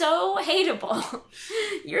are so hateable?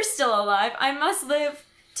 You're still alive. I must live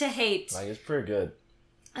to hate." Like, it's pretty good.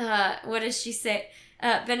 What does she say?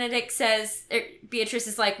 Benedict says, Beatrice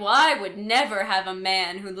is like, "Well, I would never have a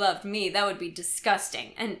man who loved me. That would be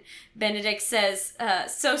disgusting." And Benedict says,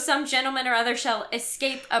 "So some gentleman or other shall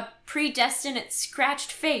escape a predestinate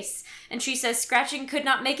scratched face." And she says, "Scratching could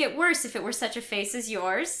not make it worse if it were such a face as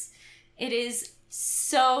yours." It is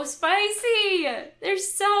so spicy. They're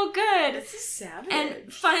so good. It's a savage.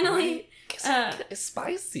 And finally, It's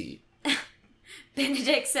spicy.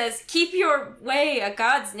 Benedict says, "Keep your way, a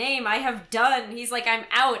God's name, I have done." He's like, "I'm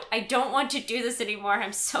out. I don't want to do this anymore.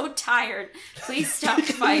 I'm so tired. Please stop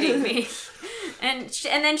fighting me." And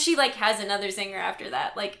then she, like, has another zinger after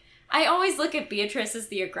that. Like, I always look at Beatrice as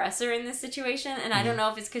the aggressor in this situation, and I don't know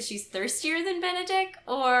if it's because she's thirstier than Benedict,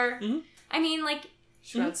 or... I mean, like...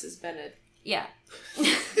 Schmeltz is Bennett. Yeah.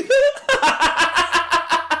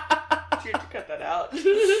 You have to cut that out.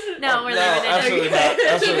 No, we're leaving it. Absolutely not. Keep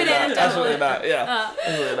Absolutely it not. in. Absolutely not. Yeah.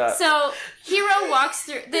 Absolutely not. So Hero walks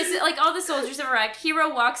through this, like, all the soldiers have arrived.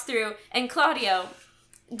 Hero walks through, and Claudio,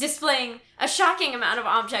 displaying a shocking amount of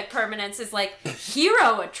object permanence, is like,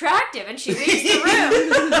 "Hero attractive," and she leaves the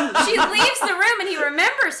room. She leaves the room, and he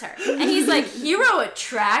remembers her, and he's like, "Hero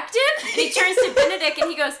attractive?" And he turns to Benedict, and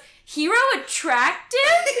he goes, "Hero attractive?"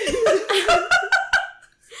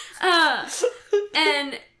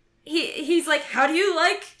 And he's like, "How do you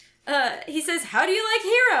like?" He says, "How do you like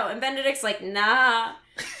Hero?" And Benedict's like, "Nah."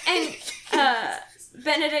 And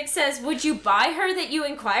Benedict says, "Would you buy her that you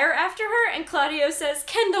inquire after her?" And Claudio says,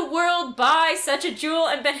 "Can the world buy such a jewel?"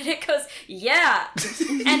 And Benedict goes, "Yeah,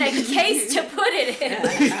 and a case to put it in."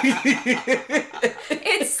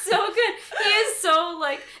 It's so good. He is so,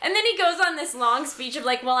 like... And then he goes on this long speech of,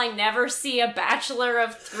 like, "Will I never see a bachelor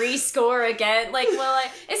of 30 again?" Like, isn't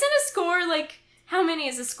a score, like... How many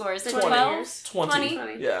is a score? Is it 20 12? years. 20.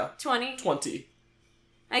 20. Yeah. 20? 20.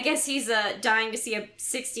 I guess he's dying to see a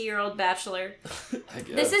 60-year-old bachelor. I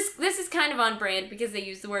guess. This is kind of on brand because they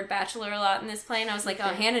use the word bachelor a lot in this play, and I was like, oh,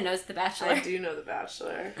 Hannah knows The Bachelor. I do know The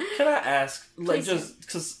Bachelor. Can I ask, like, Please just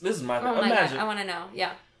because this is my Oh my imagine. god, I want to know.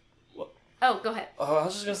 Yeah. What? Oh, go ahead. Oh, I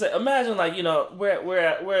was just gonna say, imagine, like, you know,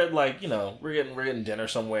 we're like, you know, we're getting dinner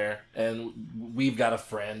somewhere, and we've got a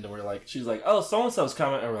friend, and we're like, she's like, "Oh, so and so's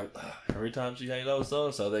coming," and we're like, every time she hangs out with so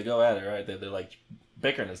and so, they go at it, right? They're like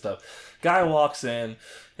bickering and stuff. Guy walks in,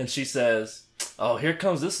 and she says, "Oh, here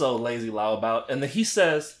comes this old lazy louabout," and then he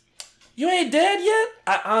says, "You ain't dead yet?"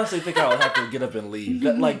 I honestly think I would have to get up and leave.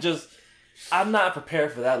 Like, just. I'm not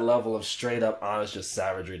prepared for that level of straight up, honest, just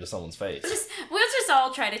savagery to someone's face. We'll just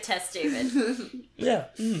all try to test David. Yeah,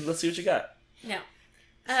 let's see what you got. No.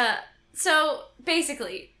 So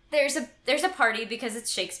basically, there's a party because it's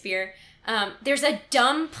Shakespeare. There's a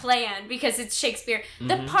dumb plan because it's Shakespeare.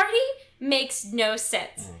 The party makes no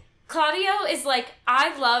sense. Claudio is like,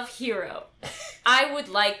 I love Hero. I would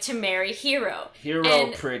like to marry Hero. Hero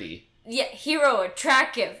And- pretty. Yeah, Hero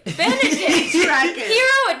attractive. Benedict! Attractive.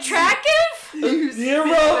 Hero attractive?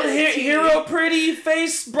 Hero pretty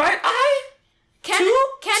face bright eye. Can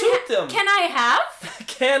Toot them. can I have?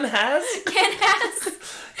 Can has Can has?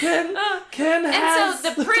 can And has.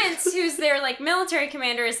 so the prince, who's their like military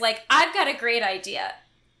commander, is like, I've got a great idea.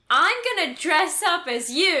 I'm gonna dress up as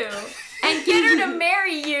you and get her to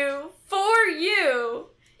marry you for you,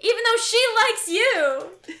 even though she likes you.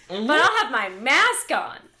 But I'll have my mask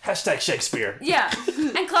on. Hashtag Shakespeare. Yeah.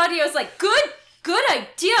 And Claudio's like, good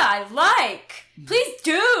idea. I like. Please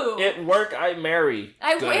do. At work, I marry.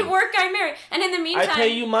 At Good. work, I marry. And in the I meantime, pay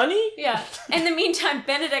you money. yeah. In the meantime,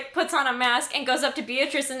 Benedict puts on a mask and goes up to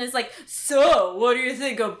Beatrice and is like, so, what do you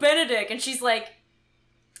think of Benedict? And she's like,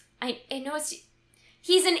 I know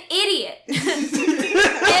he's an idiot.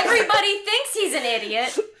 Everybody thinks he's an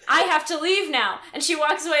idiot. I have to leave now. And she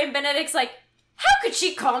walks away and Benedict's like, how could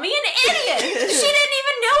she call me an idiot? She didn't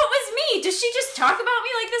even know it was me. Does she just talk about me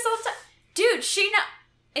like this all the time? Dude,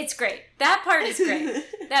 it's great. That part is great.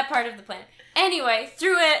 That part of the plan. Anyway,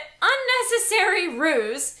 through an unnecessary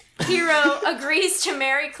ruse, Hero agrees to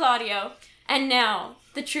marry Claudio, and now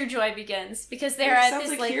the true joy begins because they're at sounds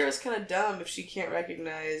this like Hero's kind of dumb if she can't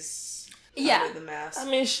recognize Yeah. the mask. I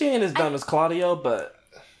mean, she ain't as dumb as Claudio, but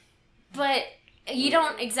but you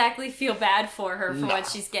don't exactly feel bad for her for what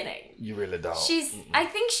she's getting. you really don't. I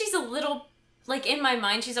think she's a little, like, in my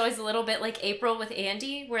mind, she's always a little bit like April with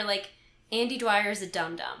Andy, where, like, Andy Dwyer's a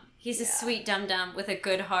dum-dum. He's a sweet dum-dum with a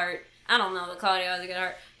good heart. I don't know that Claudio has a good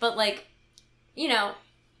heart, but, like, you know,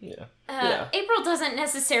 Yeah. April doesn't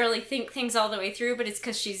necessarily think things all the way through, but it's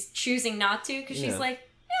because she's choosing not to, because she's like,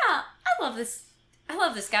 yeah, I love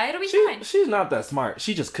this guy, it'll be fine. She's not that smart.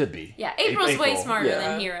 She just could be. Yeah, April's way smarter Yeah.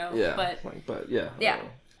 than Hero, Yeah. but yeah. yeah.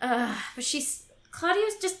 But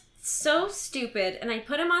Claudio's just so stupid, and I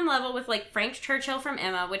put him on level with, like, Frank Churchill from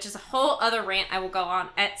Emma, which is a whole other rant I will go on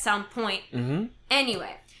at some point. Mm-hmm.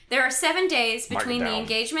 Anyway, there are 7 days Mark it between the down.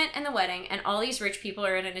 engagement and the wedding, and all these rich people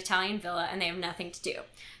are in an Italian villa, and they have nothing to do.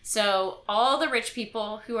 So all the rich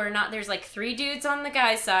people who are not, there's like 3 dudes on the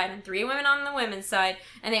guy's side and 3 women on the women's side,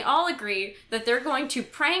 and they all agree that they're going to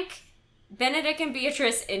prank Benedict and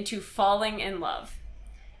Beatrice into falling in love.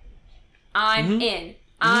 I'm in.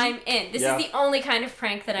 I'm in. This Yeah. is the only kind of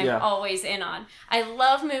prank that I'm Yeah. always in on. I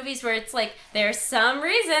love movies where it's like, there's some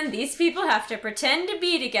reason these people have to pretend to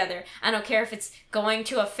be together. I don't care if it's going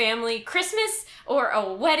to a family Christmas or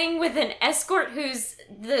a wedding with an escort who's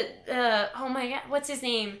oh my god, what's his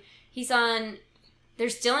name? He's on,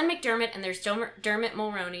 there's Dylan McDermott and there's Dermot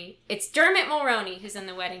Mulroney. It's Dermot Mulroney who's in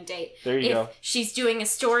The Wedding Date. There you go. She's doing a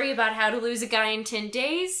story about how to lose a guy in 10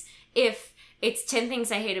 days, if it's 10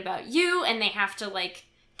 Things I Hate About You, and they have to, like,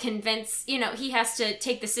 convince, he has to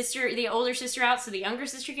take the older sister out so the younger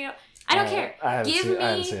sister can go. I don't care. I haven't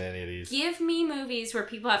seen any of these. Give me movies where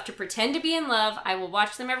people have to pretend to be in love. I will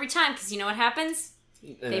watch them every time, because you know what happens?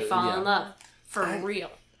 They fall in love. For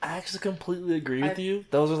real. I actually completely agree with you.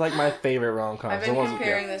 Those are like my favorite rom-coms. I've been The ones-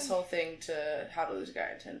 comparing this whole thing to How to Lose a Guy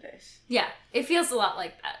in 10 Days. Yeah, it feels a lot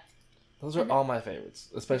like that. Those are all my favorites,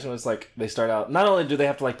 especially when it's like they start out. Not only do they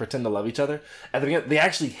have to like pretend to love each other at the beginning, they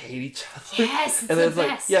actually hate each other. Yes, it's and then the it's like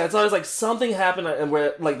best. it's always like something happened, and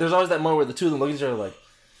where like there's always that moment where the two of them look at each other like,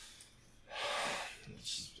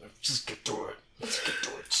 just get through it, just get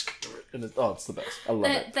through it, just get through it, and it's the best. I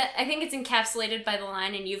love it. I think it's encapsulated by the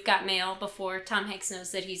line in You've Got Mail before Tom Hanks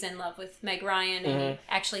knows that he's in love with Meg Ryan and he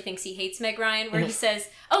actually thinks he hates Meg Ryan, where he says,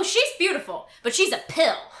 oh, she's beautiful, but she's a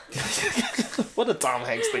pill. What a Tom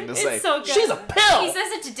Hanks thing to say. It's so good. She's a pill. He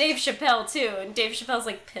says it to Dave Chappelle, too, and Dave Chappelle's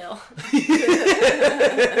like, pill.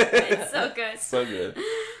 It's so good. So good.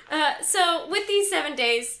 So with these 7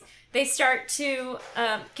 days, they start to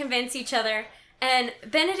convince each other, and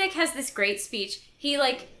Benedict has this great speech. He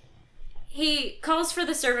calls for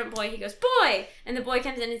the servant boy. He goes, boy! And the boy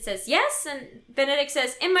comes in and says, yes? And Benedict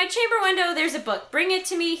says, in my chamber window, there's a book. Bring it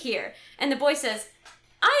to me here. And the boy says,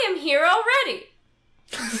 I am here already.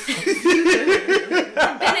 And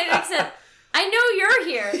Benedict said, I know you're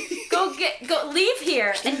here. Go leave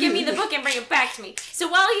here and give me the book and bring it back to me. So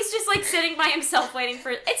while he's just like sitting by himself waiting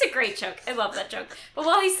for, it's a great joke. I love that joke. But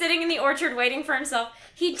while he's sitting in the orchard waiting for himself,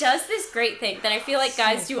 he does this great thing that I feel like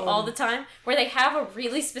guys do all the time, where they have a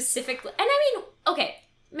really specific, and I mean, okay,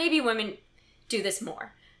 maybe women do this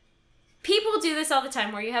more. People do this all the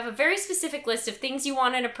time, where you have a very specific list of things you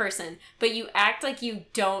want in a person, but you act like you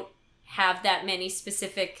don't have that many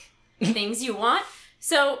specific things you want.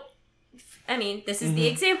 So, I mean, this is the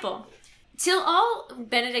example.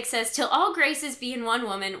 Benedict says, till all graces be in one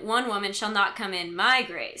woman shall not come in my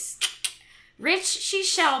grace. Rich she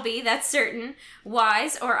shall be, that's certain.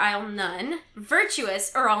 Wise, or I'll none.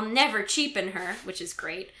 Virtuous, or I'll never cheapen her, which is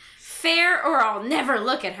great. Fair, or I'll never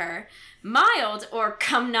look at her. Mild, or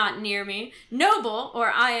come not near me. Noble,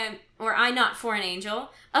 or I not for an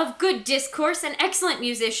angel. Of good discourse, an excellent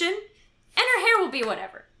musician. And her hair will be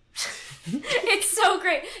whatever. It's so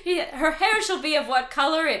great. Her hair shall be of what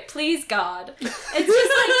color it please God. It's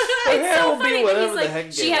just like, it's so funny that he's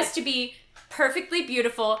like, she has to be perfectly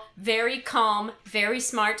beautiful, very calm, very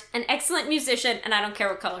smart, an excellent musician, and I don't care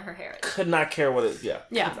what color her hair is. Could not care what it. Yeah.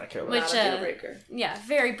 Yeah. Could not care what Which, Not a deal breaker. Yeah,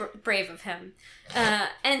 very brave of him.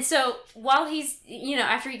 And so while he's,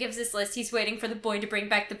 after he gives this list, he's waiting for the boy to bring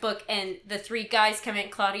back the book, and the three guys come in,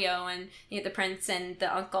 Claudio and the prince and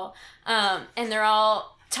the uncle, and they're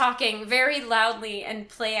all talking very loudly and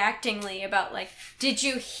play-actingly about, like, did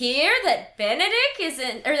you hear that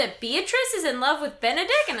that Beatrice is in love with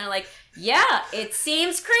Benedict? And they're like, yeah, it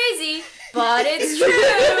seems crazy, but it's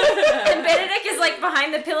true. And Benedict is like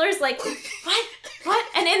behind the pillars, like, what?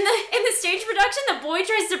 And in the stage production, the boy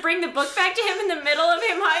tries to bring the book back to him in the middle of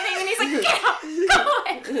him hiding, and he's like, get out, go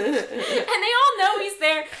away. And they all know he's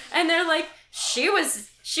there, and they're like, she was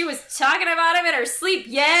talking about him in her sleep.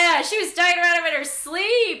 Yeah, she was talking about him in her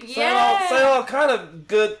sleep. Yeah. Say all kind of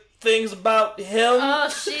good things about him. Oh,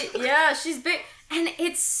 she's big. And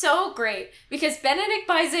it's so great because Benedict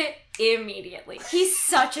buys it immediately. He's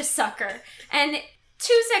such a sucker. And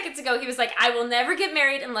 2 seconds ago, he was like, I will never get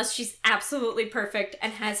married unless she's absolutely perfect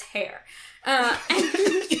and has hair.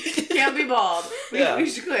 Can't be bald. We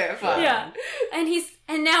should clarify. Yeah.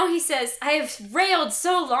 And now he says, I have railed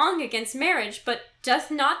so long against marriage, but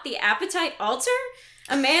doth not the appetite alter?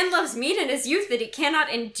 A man loves meat in his youth that he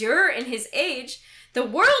cannot endure in his age. The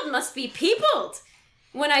world must be peopled.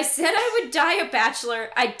 When I said I would die a bachelor,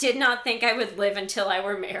 I did not think I would live until I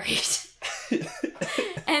were married.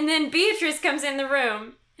 And then Beatrice comes in the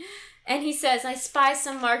room, and he says, I spy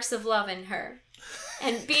some marks of love in her.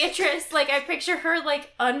 And Beatrice, like, I picture her,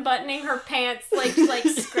 like, unbuttoning her pants, like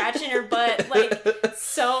scratching her butt, like,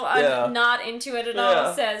 so not into it at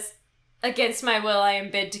all, says, against my will, I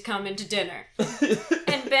am bid to come into dinner.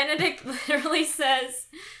 And Benedict literally says,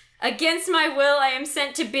 against my will, I am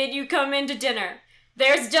sent to bid you come into dinner.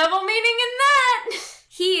 There's double meaning in that!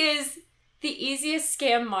 He is the easiest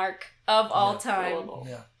scam mark of all time.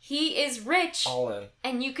 Yeah. He is rich. All in.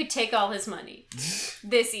 And you could take all his money.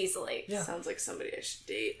 This easily. Yeah. Sounds like somebody I should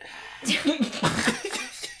date.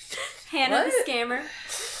 Hannah the scammer.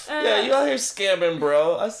 Yeah, you out here scamming,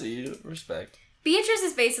 bro. I see you. Respect. Beatrice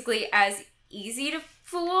is basically as easy to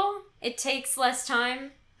fool. It takes less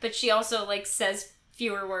time, but she also, like, says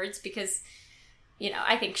fewer words because,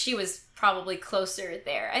 I think she was probably closer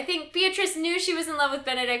there. I think Beatrice knew she was in love with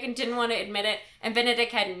Benedict and didn't want to admit it, and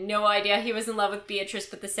Benedict had no idea he was in love with Beatrice,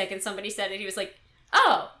 but the second somebody said it, he was like,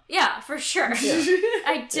 oh, yeah, for sure. Yeah.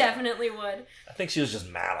 I definitely would. I think she was just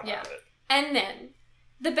mad about it. And then,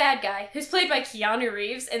 the bad guy, who's played by Keanu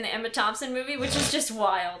Reeves in the Emma Thompson movie, which is just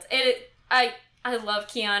wild. I love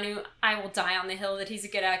Keanu. I will die on the hill that he's a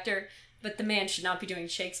good actor, but the man should not be doing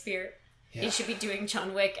Shakespeare. Yeah. He should be doing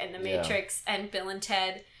John Wick and The Matrix and Bill and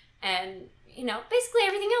Ted and, basically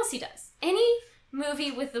everything else he does. Any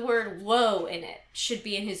movie with the word woe in it should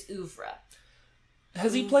be in his oeuvre.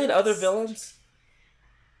 Has he played other villains?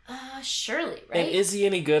 Surely, right? And is he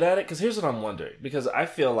any good at it? Because here's what I'm wondering. Because I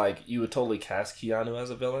feel like you would totally cast Keanu as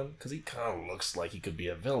a villain. Because he kind of looks like he could be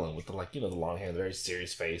a villain with the, the long hair, the very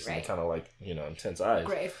serious face, and kind of intense eyes.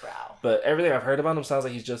 Grave brow. But everything I've heard about him sounds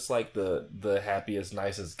like he's just like the happiest,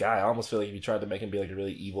 nicest guy. I almost feel like if you tried to make him be like a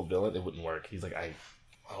really evil villain, it wouldn't work. He's like, I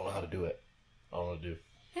don't know how to do it. I don't know what to do.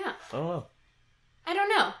 Yeah. I don't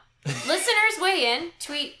know. Listeners, weigh in.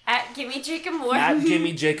 Tweet at Gimme Jacob Moore. At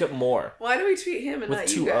Gimme Jacob Moore. Why do we tweet him and with not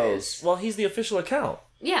 2 you guys? O's. Well, he's the official account.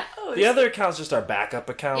 Yeah. Oh, the other account's just our backup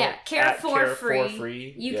account. Yeah, Care for Free.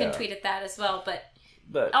 Free. You can tweet at that as well,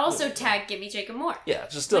 but also tag Gimme Jacob Moore. Yeah,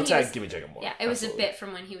 just still tag Gimme Jacob Moore. Yeah, it was a bit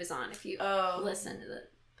from when he was on, if you listen to the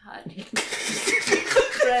pod.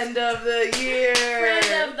 Friend of the year.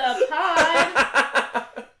 Friend of the pod.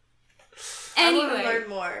 Anyway. I want to learn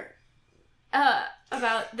more.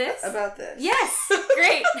 About this? About this. Yes!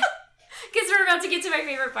 Great! Because we're about to get to my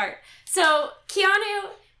favorite part. So,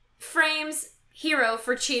 Keanu frames Hero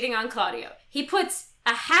for cheating on Claudio. He puts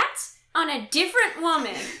a hat on a different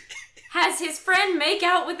woman, has his friend make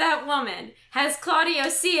out with that woman, has Claudio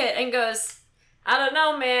see it, and goes, I don't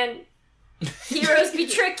know, man. Heroes be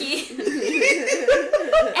tricky.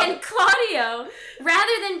 And Claudio,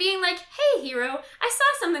 rather than being like, hey, Hero, I saw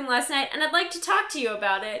something last night, and I'd like to talk to you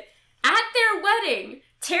about it, at their wedding,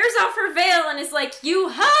 tears off her veil and is like, "You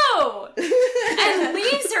ho!" and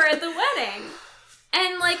leaves her at the wedding.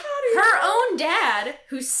 And, like, her own dad,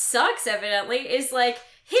 who sucks evidently, is like,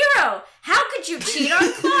 "Hero, how could you cheat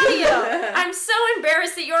on Claudio? I'm so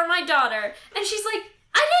embarrassed that you're my daughter." And she's like,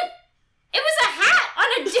 it was a hat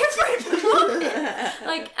on a different woman.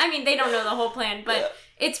 Like, I mean, they don't know the whole plan, but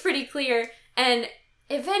it's pretty clear. And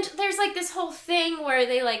eventually, there's like this whole thing where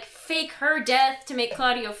they like fake her death to make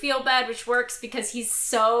Claudio feel bad, which works because he's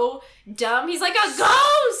so dumb. He's like a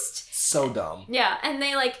ghost! So dumb. Yeah, and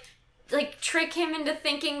they like trick him into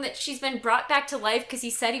thinking that she's been brought back to life because he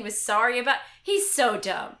said he was sorry about... He's so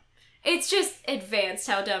dumb. It's just advanced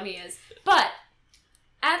how dumb he is. But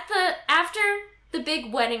after the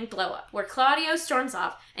big wedding blow up, where Claudio storms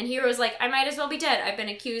off, and Hero's like, "I might as well be dead. I've been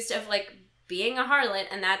accused of like being a harlot,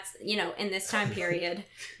 and that's, you know, in this time period,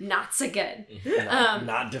 not so good."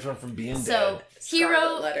 Not different from being So dead. Hero,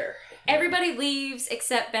 Scarlet Letter. everybody leaves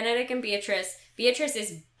except Benedict and Beatrice. Beatrice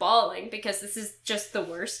is bawling because this is just the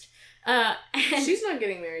worst. And She's not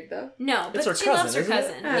getting married though. no, but It's her she cousin, loves her isn't it?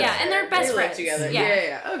 cousin. That's Yeah, and they're fair. best They live friends. together. Yeah.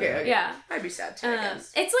 Yeah. Okay. Yeah. I'd be sad too, I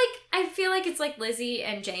guess. It's like, I feel like it's like Lizzie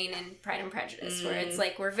and Jane in Pride and Prejudice, where it's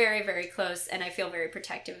like, we're very, very close, and I feel very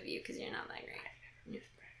protective of you because you're not that great.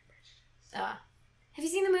 Have you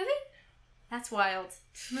seen the movie? That's wild.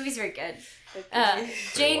 The movie's very good. wild.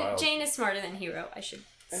 Jane is smarter than Hero, I should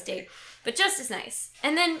state. But just as nice.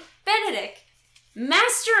 And then Benedict,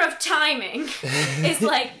 master of timing, is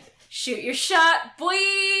like, "Shoot your shot, boy."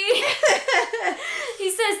 He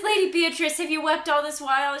says, "Lady Beatrice, have you wept all this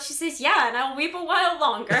while?" She says, "Yeah, and I will weep a while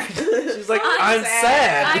longer." She's like, I'm I'm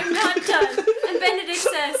sad. I'm not done. And Benedict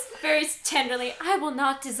says, very tenderly, "I will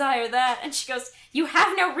not desire that." And she goes, "You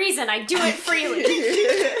have no reason. I do it freely."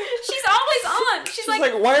 She's always on. She's She's like,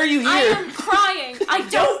 like, why are you "I here? am crying. I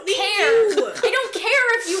don't care. I don't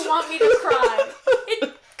care if you want me to cry. It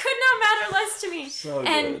could not matter less to me." So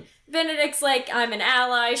And good. Benedict's like, "I'm an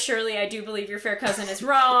ally. Surely I do believe your fair cousin is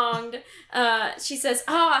wronged." She says,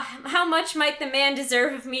 "How much might the man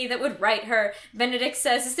deserve of me that would right her?" Benedict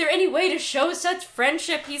says, "Is there any way to show such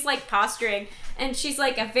friendship?" He's like posturing. And she's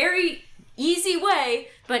like, "A very easy way,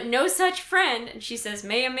 but no such friend." And she says,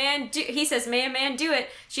 "May a man do..." He says, "May a man do it."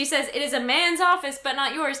 She says, "It is a man's office, but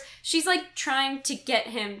not yours." She's like trying to get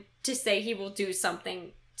him to say he will do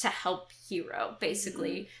something to help Hero,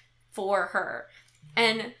 basically, for her.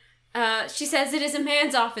 And she says, "It is a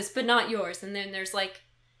man's office, but not yours." And then there's like,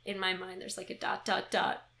 in my mind, there's like a ...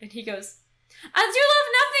 And he goes, "I do love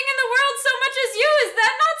nothing in the world so much as you. Is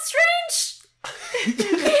that not strange?"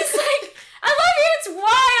 He's like, "I love you. It's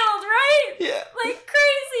wild, right?" Yeah. Like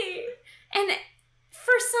crazy. And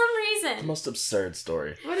for some The reason, most absurd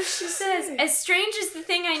story. What does she she says, say? "As strange as the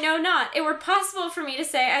thing I know not, it were possible for me to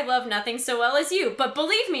say I love nothing so well as you, but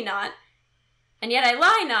believe me not. And yet I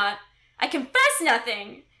lie not. I confess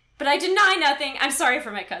nothing, but I deny nothing. I'm sorry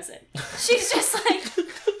for my cousin." She's just like,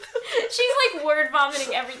 she's like word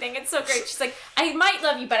vomiting everything. It's so great. She's like, "I might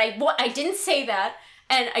love you, but I didn't say that.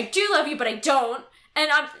 And I do love you, but I don't.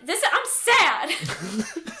 And I'm sad."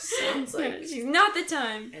 Sounds like She's not the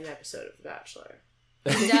time. an episode of The Bachelor.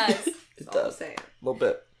 It does. It That's all I'm does. saying. A little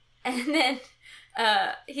bit. And then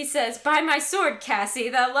he says, "By my sword, Cassie,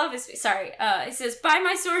 thou lovest me." Sorry. He says, "By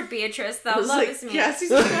my sword, Beatrice, thou I was like, lovest me." Cassie's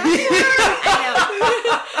The Bachelor.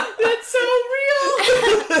 That's so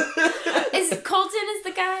real. Is Colton is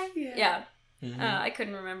the guy? Yeah. I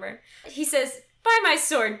couldn't remember. He says, "By my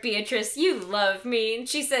sword, Beatrice, you love me." And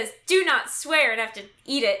she says, "Do not swear and have to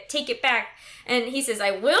eat it. Take it back." And he says,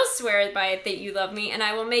 "I will swear by it that you love me, and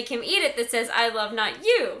I will make him eat it that says, I love not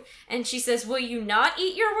you." And she says, "Will you not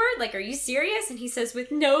eat your word? Like, are you serious?" And he says,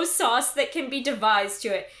 "With no sauce that can be devised to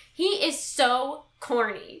it." He is so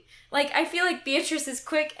corny. Like, I feel like Beatrice is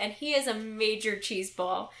quick, and he is a major cheese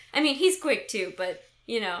ball. I mean, he's quick too, but,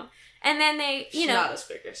 you know. And then they, She's not as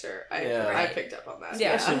quick as her. I Right. picked up on that.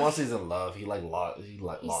 Yeah. Actually, once he's in love, he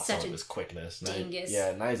lost such some of a his quickness. dingus.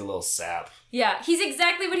 Now he's a little sap. Yeah, he's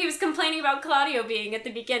exactly what he was complaining about Claudio being at the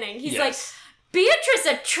beginning. He's like, Yes. "Beatrice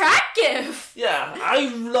attractive!" Yeah, I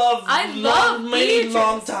love me Beatrice.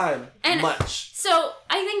 long time. And- much. So,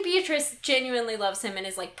 I think Beatrice genuinely loves him and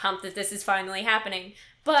is like pumped that this is finally happening.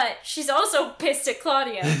 But she's also pissed at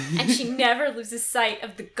Claudio, and she never loses sight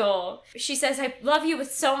of the goal. She says, "I love you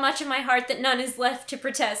with so much of my heart that none is left to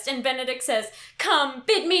protest." And Benedict says, "Come,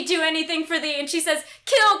 bid me do anything for thee." And she says,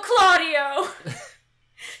 "Kill Claudio."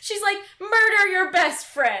 She's like, "Murder your best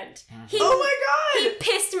friend." Oh my He god!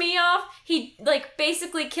 pissed me off. He, like,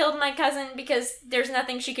 basically killed my cousin because there's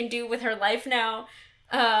nothing she can do with her life now.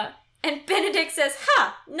 And Benedict says,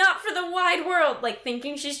 "Ha! Not for the wide world," like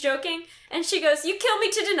thinking she's joking. And she goes, "You kill me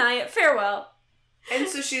to deny it. Farewell." And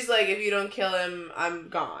so she's like, if you don't kill him, I'm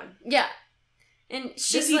gone. Yeah. And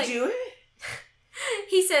she's Does he like, do it?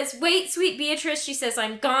 he says, "Wait, sweet Beatrice." She says,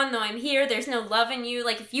 "I'm gone, though I'm here. There's no love in you.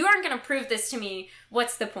 Like, if you aren't going to prove this to me,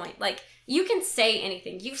 what's the point? Like, you can say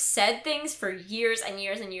anything. You've said things for years and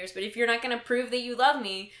years and years, but if you're not going to prove that you love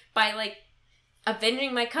me by, like,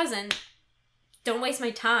 avenging my cousin, don't waste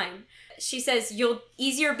my time." She says, "You'll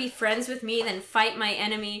easier be friends with me than fight my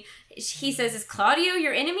enemy." He says, "Is Claudio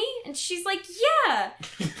your enemy?" And she's like, "Yeah."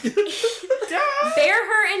 Bear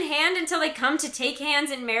her in hand until they come to take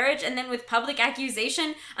hands in marriage, and then with public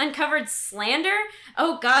accusation, uncovered slander.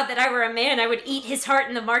 "Oh God, that I were a man, I would eat his heart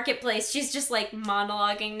in the marketplace." She's just like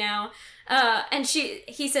monologuing now. And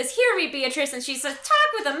he says, "Hear me, Beatrice," and she says, "Talk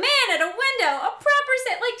with a man at a window, a proper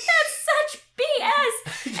set." Like, that's such BS.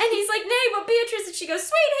 And he's like, "Nay, but Beatrice," and she goes,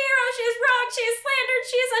 "Sweet hero, she is wronged, she is slandered,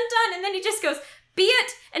 she is undone." And then he just goes, "Be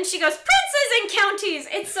it," and she goes, "Princes and counties."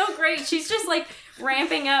 It's so great. She's just like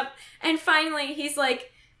ramping up. And finally, he's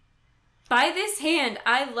like, "By this hand,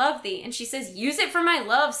 I love thee." And she says, "Use it for my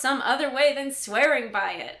love some other way than swearing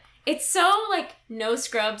by it." It's so, like, no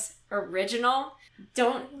scrubs original.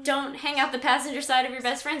 Don't hang out the passenger side of your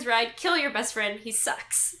best friend's ride. Kill your best friend. He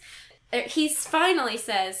sucks. He finally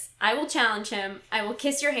says, "I will challenge him. I will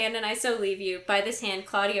kiss your hand and I so leave you. By this hand,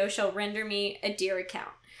 Claudio shall render me a dear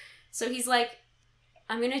account." So he's like,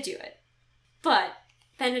 "I'm going to do it." But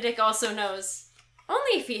Benedict also knows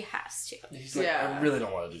only if he has to. He's like, Yeah. I really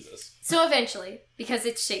don't want to do this. So eventually, because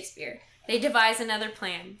it's Shakespeare, they devise another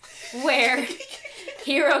plan where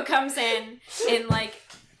Hero comes in like,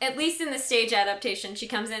 at least in the stage adaptation, she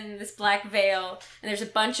comes in this black veil, and there's a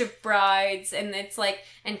bunch of brides, and it's like,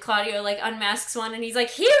 and Claudio, like, unmasks one, and he's like,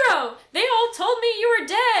 "Hero, they all told me you were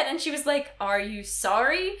dead." And she was like, "Are you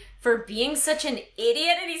sorry for being such an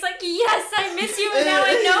idiot?" And he's like, "Yes, I miss you, and now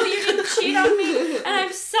I know you didn't cheat on me, and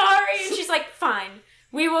I'm sorry." And she's like, "Fine,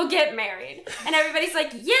 we will get married." And everybody's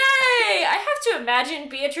like, "Yay!" I have to imagine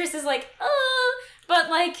Beatrice is like, but,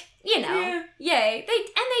 like, you know, yay.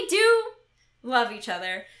 They do love each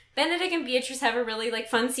other. Benedict and Beatrice have a really, like,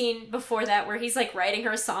 fun scene before that where he's, like, writing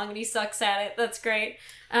her a song and he sucks at it. That's great.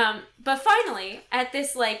 But finally, at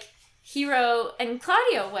this, like, Hero and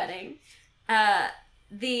Claudio wedding,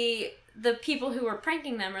 the people who were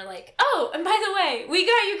pranking them are like, "Oh, and by the way, we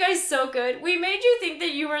got you guys so good. We made you think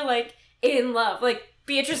that you were, like, in love. Like,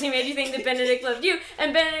 Beatrice, we made you think that Benedict loved you,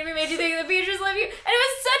 and Benedict, we made you think that Beatrice loved you. And it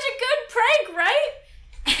was such a good prank, right?"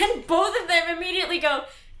 And both of them immediately go,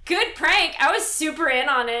 "Good prank. I was super in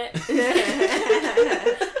on it."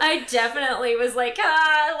 I definitely was like,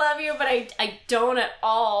 "I love you," but I don't at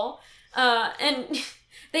all. And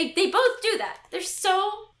they both do that.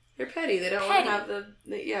 They're petty. They don't want to have the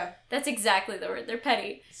yeah. That's exactly the word. They're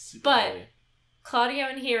petty. Super But funny. Claudio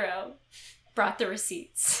and Hero brought the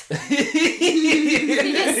receipts.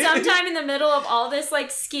 Because sometime in the middle of all this,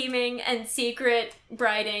 like, scheming and secret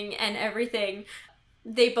writing and everything,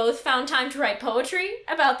 they both found time to write poetry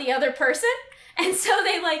about the other person. And so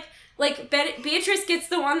they, Beatrice gets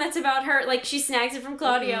the one that's about her, like, she snags it from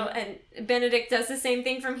Claudio, and Benedict does the same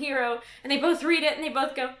thing from Hero, and they both read it, and they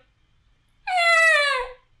both go,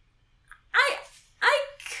 I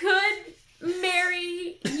could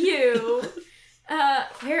marry you.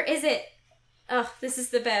 Where is it? Oh, this is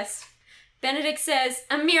the best. Benedict says,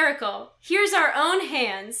 "A miracle. Here's our own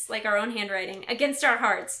hands," like our own handwriting, "against our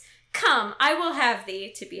hearts. Come, I will have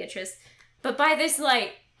thee," to Beatrice. "But by this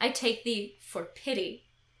light, I take thee for pity."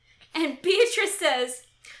 And Beatrice says,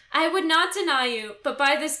 "I would not deny you, but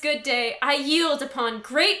by this good day, I yield upon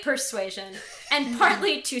great persuasion, and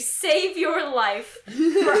partly to save your life,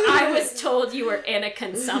 for I was told you were in a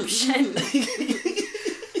consumption."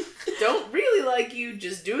 Don't really like you,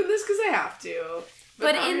 just doing this because I have to.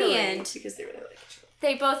 But not in the really, end, because they really like each other.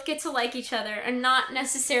 they both get to like each other and not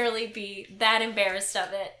necessarily be that embarrassed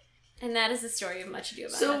of it. And that is the story of Much Ado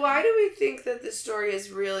About So Nothing. why do we think that this story is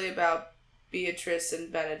really about Beatrice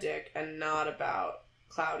and Benedict and not about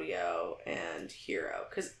Claudio and Hero?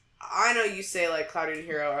 Because I know you say, like, Claudio and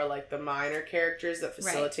Hero are, like, the minor characters that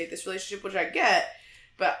facilitate this relationship, which I get,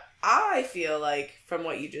 but I feel like, from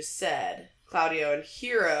what you just said, Claudio and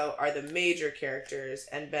Hero are the major characters,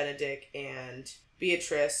 and Benedict and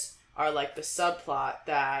Beatrice are, like, the subplot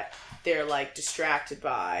that they're, like, distracted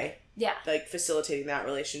by. Yeah. Like, facilitating that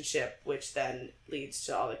relationship, which then leads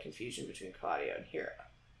to all the confusion between Claudio and Hero.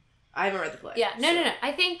 I haven't read the play. Yeah, no.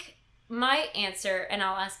 I think my answer, and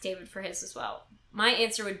I'll ask David for his as well, my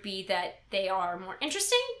answer would be that they are more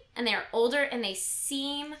interesting, and they are older, and they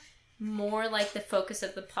seem more like the focus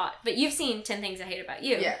of the plot. But you've seen 10 Things I Hate About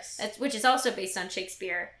You. Yes. Which is also based on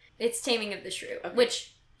Shakespeare. It's Taming of the Shrew, Okay.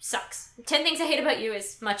 which sucks. 10 Things I Hate About You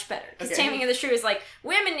is much better. Because Okay. Taming of the Shrew is like,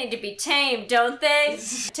 women need to be tamed, don't they?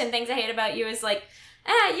 10 Things I Hate About You is like,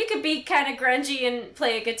 you could be kind of grungy and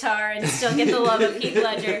play a guitar and still get the love of Heath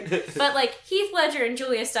Ledger. But, like, Heath Ledger and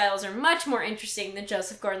Julia Stiles are much more interesting than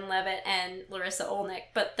Joseph Gordon-Levitt and Larissa Olnick.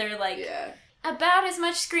 But they're, like, Yeah. about as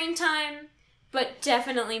much screen time, but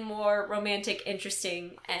definitely more romantic,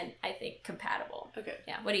 interesting, and I think compatible. Okay.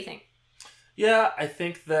 Yeah, what do you think? Yeah, I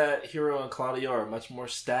think that Hero and Claudio are much more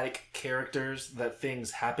static characters that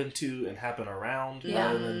things happen to and happen around Yeah.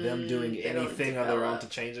 rather than them doing They don't anything on their own develop. to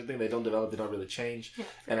change anything. They don't develop, they don't really change. Yeah,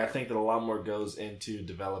 And I think that a lot more goes into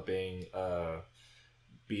developing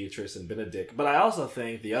Beatrice and Benedict. But I also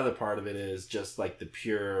think the other part of it is just like the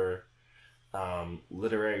pure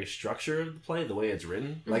literary structure of the play, the way it's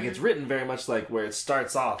written. Like it's written very much like where it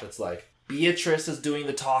starts off, it's like Beatrice is doing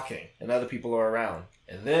the talking and other people are around.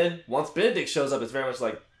 And then once Benedict shows up, it's very much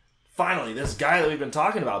like, finally, this guy that we've been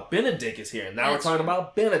talking about, Benedict, is here. And now That's we're talking true.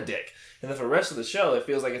 about Benedict. And then for the rest of the show, it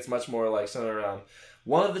feels like it's much more like centered around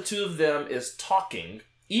one of the two of them is talking.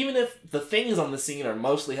 Even if the things on the scene are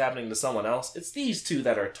mostly happening to someone else, it's these two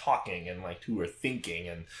that are talking and like who are thinking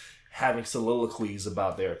and having soliloquies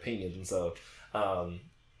about their opinions. And so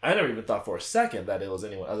I never even thought for a second that it was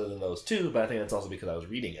anyone other than those two, but I think that's also because I was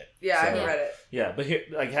reading it. Yeah, I So- haven't read it. Yeah, but here,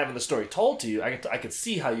 like having the story told to you, I could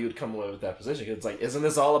see how you would come away with that position. Cause it's like, isn't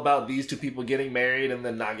this all about these two people getting married and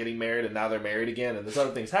then not getting married and now they're married again and there's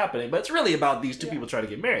other things happening? But it's really about these two people trying to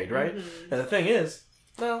get married, right? Mhm. And the thing is,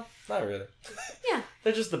 well, not really. Yeah.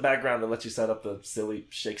 They're just the background that lets you set up the silly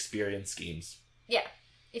Shakespearean schemes.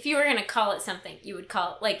 If you were going to call it something, you would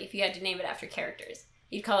call it, like, if you had to name it after characters,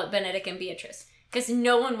 you'd call it Benedict and Beatrice. Because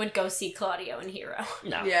no one would go see Claudio and Hero.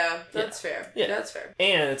 No. Yeah, that's fair. Yeah. That's fair.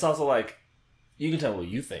 And it's also like, you can tell me what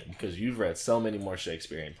you think because you've read so many more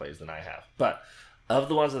Shakespearean plays than I have. But of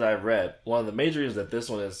the ones that I've read, one of the major reasons that this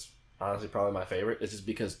one is honestly probably my favorite is just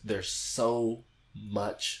because there's so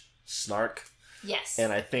much snark. Yes.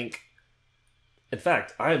 And I think, in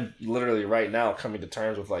fact, I'm literally right now coming to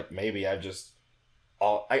terms with like maybe I've just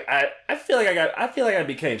I feel like I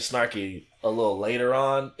became snarky a little later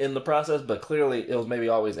on in the process, but clearly it was maybe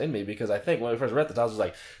always in me because I think when we first read this, I was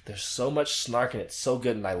like, there's so much snark and it's so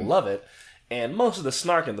good and I love it. And most of the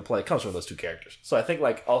snark in the play comes from those two characters. So I think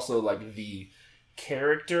like also like the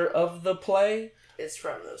character of the play It's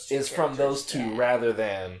from those two. is from those two Yeah. rather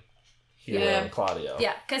than Hero Yeah. and Claudio.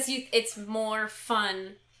 Yeah, because it's more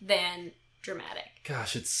fun than dramatic.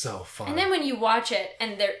 Gosh, it's so fun. And then when you watch it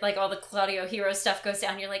and they're like all the Claudio Hero stuff goes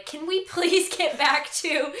down, you're like, can we please get back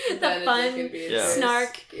to the Benedict fun and Beatrice.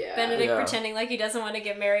 snark? Yeah. Benedict Yeah. pretending like he doesn't want to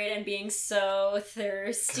get married and being so God,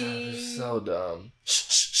 thirsty. they're so dumb. Shh,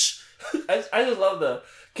 shh, shh. I just love the.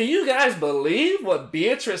 Can you guys believe what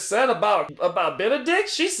Beatrice said about Benedict?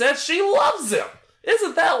 She said she loves him.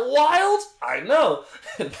 Isn't that wild? I know.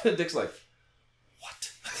 And Benedict's like,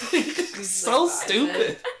 what? So like,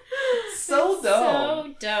 stupid. So dumb.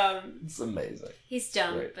 So dumb. It's amazing. He's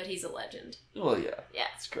dumb, Great. but he's a legend. Well, yeah. Yeah.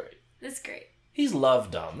 It's great. That's great. He's love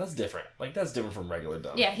dumb. That's different. Like that's different from regular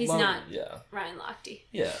dumb. Yeah, he's Love- not- Yeah. Ryan Lochte.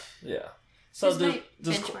 Yeah. Yeah. So He's my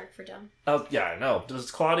does benchmark for dumb. Oh yeah, I know.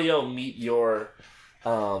 Does Claudio meet your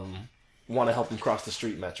want to help him cross the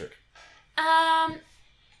street metric,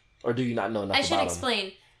 or do you not know enough I should about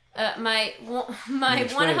explain. My You want explained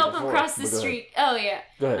to it help him before, cross the but go ahead. street. Oh yeah, him?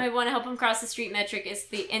 Go my ahead. want to help him cross the street metric is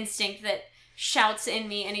the instinct that shouts in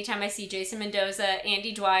me anytime I see Jason Mendoza,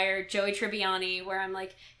 Andy Dwyer, Joey Tribbiani, where I'm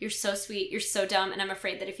like, you're so sweet, you're so dumb, and I'm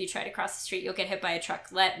afraid that if you try to cross the street, you'll get hit by a truck.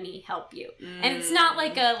 Let me help you. And it's not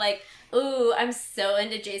like a ooh, I'm so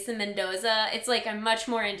into Jason Mendoza. It's like I'm much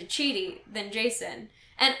more into Chidi than Jason.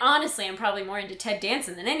 And honestly, I'm probably more into Ted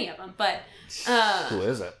Danson than any of them. But Who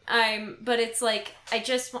is it? but it's like I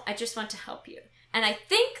just want to help you. And I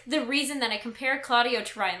think the reason that I compare Claudio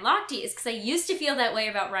to Ryan Lochte is because I used to feel that way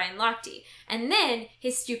about Ryan Lochte. And then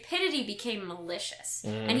his stupidity became malicious.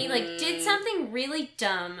 And he did something really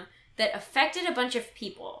dumb that affected a bunch of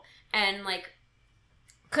people and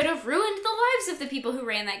could have ruined the lives of the people who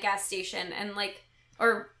ran that gas station and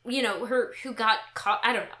who got caught.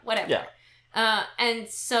 I don't know, whatever. Yeah. And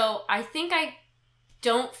so I think I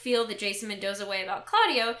don't feel the Jason Mendoza way about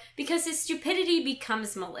Claudio because his stupidity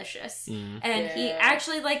becomes malicious. And he Yeah.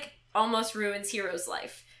 actually almost ruins Hero's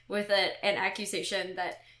life with an accusation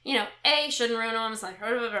that, shouldn't ruin him. It's like,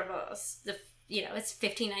 it's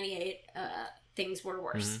 1598. Things were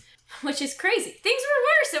worse, which is crazy. Things were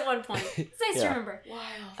worse at one point. It's nice to Yeah. remember.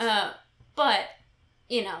 Wild. But,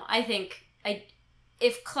 I think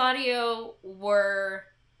if Claudio were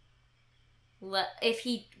if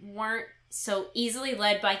he weren't so easily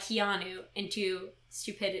led by Keanu into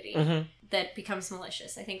stupidity that becomes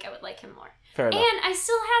malicious. I think I would like him more. Fair enough. And I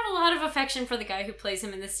still have a lot of affection for the guy who plays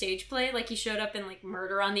him in the stage play. Like, he showed up in, like,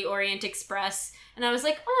 Murder on the Orient Express, and I was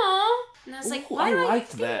like, "Aw." And I was like, Ooh, why I do I liked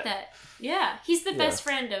think that. that? Yeah, he's the best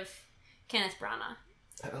friend of Kenneth Branagh.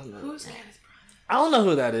 I don't know. Who's Kenneth Branagh? I don't know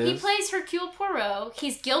who that is. He plays Hercule Poirot.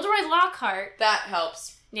 He's Gilderoy Lockhart. That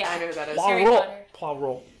helps. Yeah. I know who that is. Harry Poirot. Potter.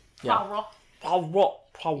 Poirot. Yeah. Poirot.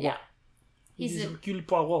 Poirot. Yeah. He's a, Hercule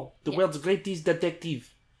Poirot, the Yeah. world's greatest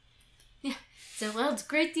detective. the world's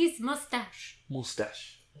greatest mustache.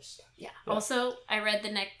 Mustache. Yeah. Also, I read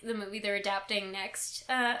the movie they're adapting next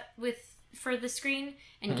for the screen,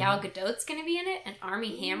 and Gal Gadot's gonna be in it, and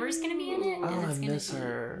Armie Hammer's gonna be in it, and Oh, it's I gonna miss be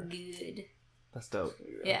her. good. That's dope.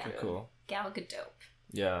 Yeah. Okay, cool. Gal Gadot.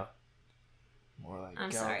 Yeah. More like I'm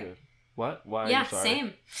Gal sorry. Gadot. What? Why? Yeah, are you sorry?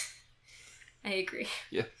 same. I agree.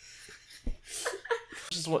 Yeah.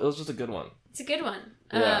 It was just a good one. It's a good one.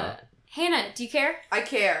 Yeah. Hannah, do you care? I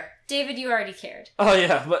care. David, you already cared. Oh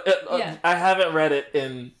yeah, but Yeah. I haven't read it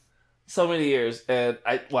in so many years, and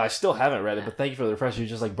I still haven't read it. But thank you for the refresher. You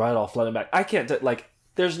just like brought it all flooding back. I can't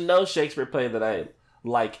there's no Shakespeare play that I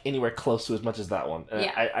like anywhere close to as much as that one. And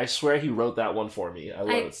Yeah. I swear he wrote that one for me. I love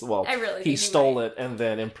it. Well, I really think he he stole might. it and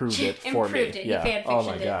then improved it for me. Improved it. He Yeah. fan Oh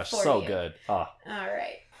my fictioned it gosh, for so you. good. Ah. All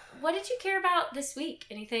right. What did you care about this week?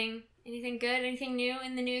 Anything good? Anything new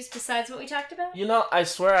in the news besides what we talked about? You know, I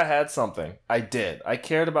swear I had something. I did. I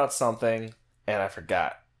cared about something, and I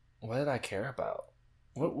forgot. What did I care about?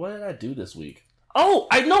 What did I do this week? Oh,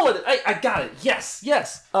 I know it. I got it. Yes.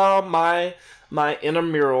 My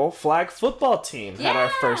intramural flag football team had our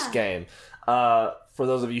first game. For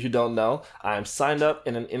those of you who don't know, I'm signed up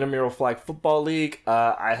in an intramural flag football league.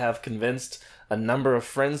 I have convinced a number of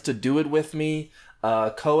friends to do it with me.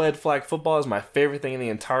 Co-ed flag football is my favorite thing in the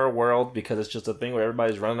entire world because it's just a thing where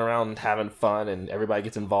everybody's running around and having fun and everybody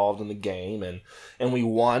gets involved in the game, and we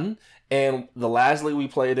won. And the last league we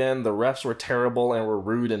played in, the refs were terrible and were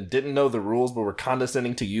rude and didn't know the rules but were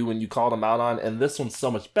condescending to you when you called them out on. And this one's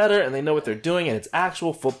so much better and they know what they're doing and it's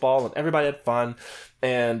actual football and everybody had fun.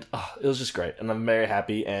 And it was just great. And I'm very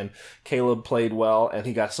happy. And Caleb played well and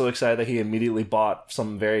he got so excited that he immediately bought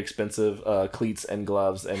some very expensive cleats and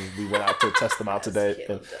gloves. And we went out to test them out today.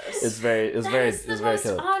 And it's very That's the most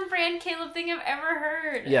Caleb. on-brand Caleb thing I've ever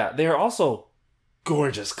heard. Yeah, they are also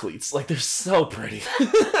gorgeous cleats. Like, they're so pretty.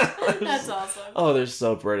 That's awesome. Oh, they're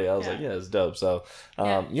so pretty. I was Yeah. like, yeah, it's dope. So,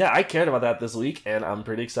 I cared about that this week, and I'm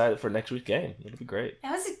pretty excited for next week's game. It'll be great.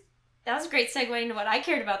 That was a great segue into what I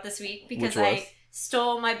cared about this week because Which was? I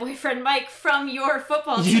stole my boyfriend Mike from your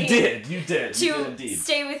football team. You did To indeed.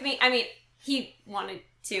 stay with me. I mean, he wanted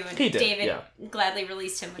to, and He did, David yeah. gladly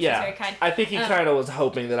released him, which Yeah, was very kind. I think he kind of was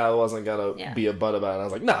hoping that I wasn't gonna Yeah. be a butt about it. And I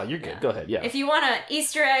was like, no, you're good. Yeah. Go ahead. Yeah. If you want an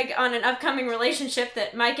Easter egg on an upcoming relationship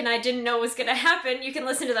that Mike and I didn't know was going to happen, you can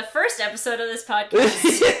listen to the first episode of this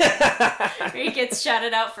podcast where he gets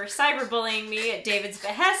shouted out for cyberbullying me at David's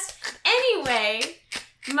behest. Anyway,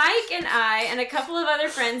 Mike and I and a couple of other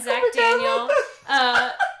friends, Zach Daniel,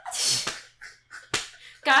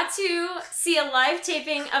 got to see a live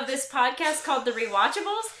taping of this podcast called The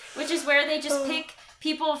Rewatchables, which is where they just pick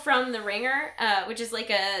people from The Ringer, which is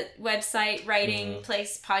like a website, writing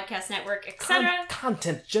place, podcast network, etc.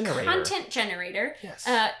 Content generator. Content generator. Yes.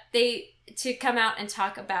 To come out and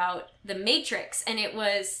talk about The Matrix. And it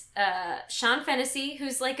was Sean Fennessy,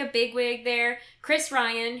 who's like a bigwig there, Chris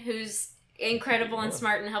Ryan, who's incredible and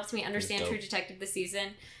smart and helps me understand True Detective this season,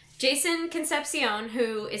 Jason Concepcion,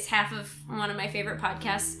 who is half of one of my favorite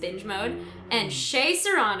podcasts, Binge Mode, and Shay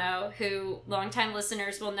Serrano, who longtime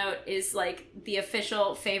listeners will note is like the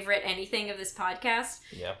official favorite anything of this podcast.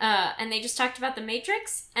 Yep. And they just talked about The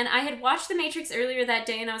Matrix, and I had watched The Matrix earlier that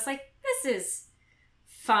day, and I was like, this is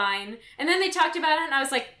fine. And then they talked about it, and I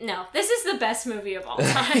was like, no, this is the best movie of all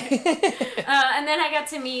time. And then I got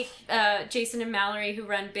to meet Jason and Mallory, who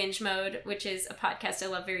run Binge Mode, which is a podcast I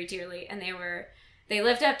love very dearly, and they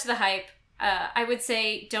lived up to the hype. I would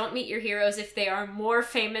say don't meet your heroes if they are more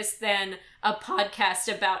famous than a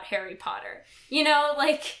podcast about Harry Potter. You know,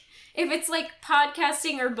 like, if it's like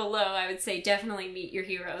podcasting or below, I would say definitely meet your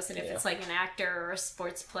heroes. And if it's like an actor or a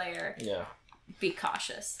sports player, be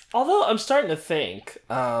cautious. Although I'm starting to think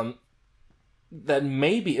that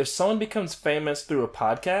maybe if someone becomes famous through a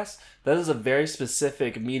podcast, that is a very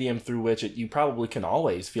specific medium through which you probably can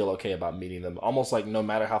always feel okay about meeting them. Almost like no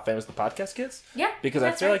matter how famous the podcast gets. Yeah. Because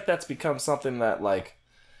I feel like that's become something that, like,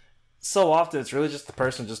 so often it's really just the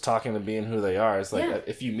person just talking and being who they are. It's like,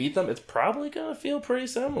 if you meet them, it's probably going to feel pretty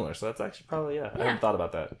similar. So that's actually probably, I hadn't thought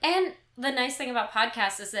about that. And the nice thing about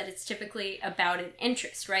podcasts is that it's typically about an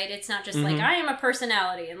interest, right? It's not just Mm-hmm. like, I am a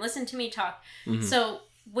personality and listen to me talk. Mhm. So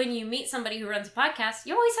when you meet somebody who runs a podcast,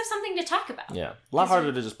 you always have something to talk about. Yeah. A lot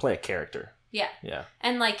harder to just play a character. Yeah. Yeah.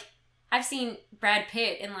 And like, I've seen Brad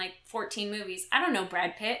Pitt in like 14 movies. I don't know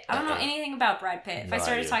Brad Pitt. I don't know anything about Brad Pitt. If No I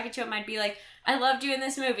started idea. talking to him, I'd be like, I love doing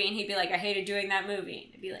this movie. And he'd be like, I hated doing that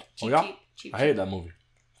movie. And I'd be like, cheap, Oh, yeah? cheap, cheap, I hated that movie.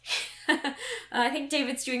 I think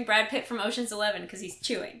David's doing Brad Pitt from Ocean's 11 because he's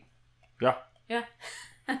chewing. Yeah. Yeah.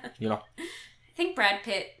 You know. I think Brad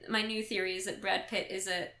Pitt, my new theory is that Brad Pitt is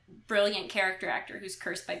a brilliant character actor who's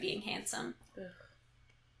cursed by being handsome.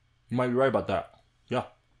 You might be right about that. Yeah.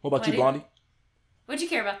 What about Why you, did- Blondie? What'd you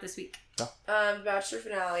care about this week? Bachelor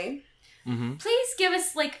finale. Mm-hmm. Please give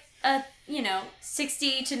us like a,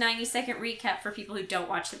 60 to 90 second recap for people who don't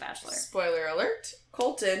watch The Bachelor. Spoiler alert.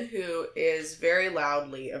 Colton, who is very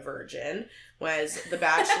loudly a virgin, was the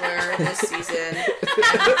Bachelor this season.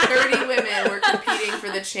 30 women were competing for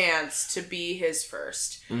the chance to be his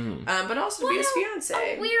first. Mm-hmm. But also to be his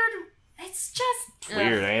fiance. A weird. It's just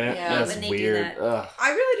Weird, ain't it? Yeah, That's when they do weird. that. Ugh.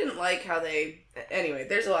 I really didn't like how they... Anyway,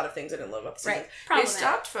 there's a lot of things I didn't love about the season. Right. They Problematic.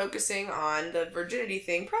 stopped focusing on the virginity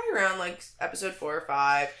thing probably around like episode 4 or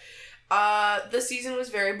 5. The season was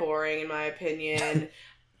very boring in my opinion.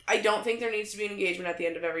 I don't think there needs to be an engagement at the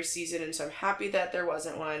end of every season, and so I'm happy that there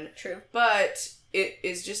wasn't one. True. But it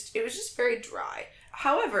was just very dry.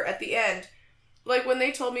 However, at the end, like when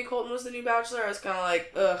they told me Colton was the new Bachelor, I was kind of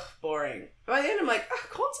like, ugh, boring. By the end, I'm like, oh,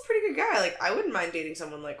 Colton's a pretty good guy. Like, I wouldn't mind dating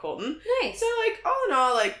someone like Colton. Nice. So, like, all in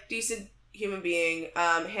all, like, decent human being.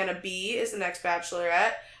 Hannah B is the next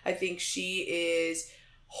Bachelorette. I think she is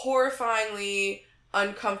horrifyingly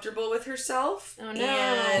uncomfortable with herself. Oh, no.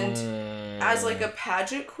 And Mm. as, like, a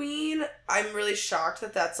pageant queen, I'm really shocked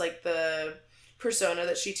that that's, like, the persona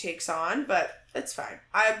that she takes on. But it's fine.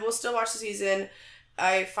 I will still watch the season.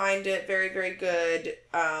 I find it very, very good.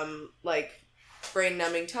 Like,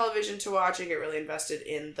 brain-numbing television to watch. I get really invested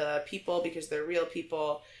in the people because they're real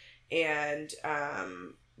people. And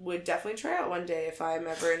would definitely try out one day if I'm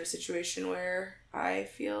ever in a situation where I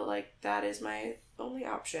feel like that is my only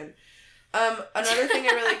option. Another thing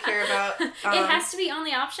I really care about... it has to be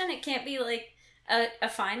only option. It can't be like a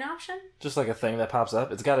fine option. Just like a thing that pops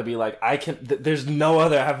up. It's got to be like, there's no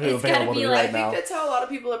other avenue It's gotta available to be me like- right I now. think that's how a lot of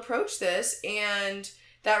people approach this, and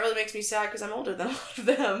that really makes me sad because I'm older than a lot of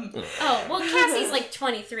them. Oh, well, Cassie's like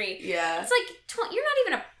 23. Yeah. It's like, you're not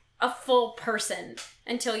even a full person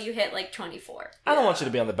until you hit like 24. I don't want you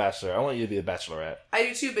to be on The Bachelor. I want you to be the Bachelorette. I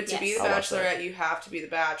do too, but to be Yes. the I'll watch that. Bachelorette, you have to be the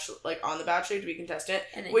Bachelor, like on the Bachelor to be contestant,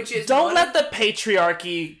 And then- which is Don't one let the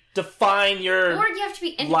patriarchy define your... Or you have to be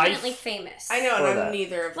independently famous. I know, and Or I'm that.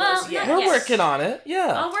 neither of Well, those yet. not We're yet. working on it.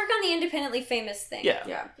 Yeah. I'll work on the independently famous thing. Yeah.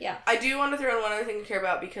 Yeah. Yeah. I do want to throw in one other thing to care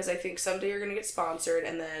about because I think someday you're going to get sponsored,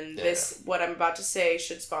 and then Yeah. what I'm about to say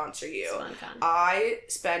should sponsor you. SponCon. I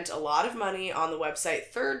spent a lot of money on the website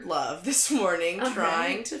Third Love this morning Okay.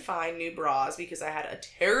 trying to find new bras because I had a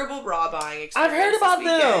terrible bra buying experience. I've heard this about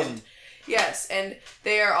weekend. them. Yes, and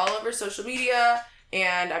they are all over social media.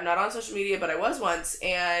 And I'm not on social media, but I was once,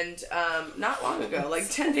 and not long ago, like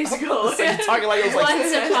 10 days ago. It's like you're talking like it was like,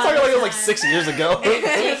 Once you're upon talking like it was like a time. 6 years ago.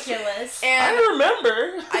 Ridiculous. And I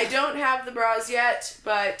remember. I don't have the bras yet,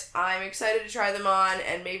 but I'm excited to try them on,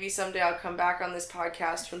 and maybe someday I'll come back on this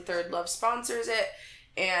podcast when Third Love sponsors it,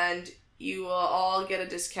 and you will all get a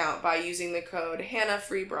discount by using the code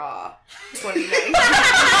HannahFreeBra 2019.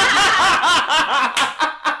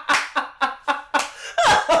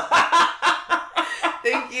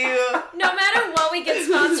 Thank you. No matter what we get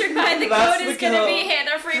sponsored by, the That's code the is going to code. be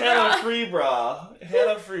Hannah Free Hannah Bra. Free Bra.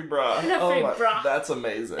 Hannah Free Bra. Hannah Oh Free my- Bra. That's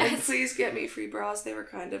amazing. And please get me free bras. They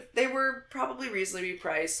were probably reasonably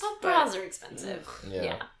priced. Well, but bras are expensive.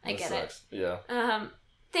 Yeah, I that get sucks. Yeah. it.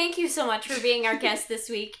 Thank you so much for being our guest this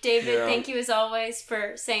week. David, Yeah. thank you as always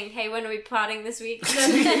for saying, hey, when are we plotting this week?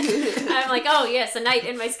 I'm like, oh, yes, a night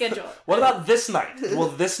in my schedule. What about this night? Will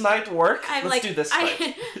this night work? I'm Let's like, do this night.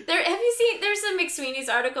 have you seen, there's a McSweeney's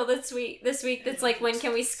article this week that's like, when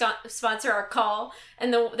can we sponsor our call?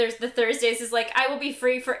 And there's the Thursdays is like, I will be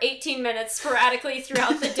free for 18 minutes sporadically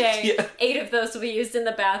throughout the day. Yeah. 8 of those will be used in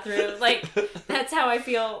the bathroom. Like, that's how I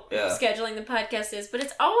feel Yeah. scheduling the podcast is, but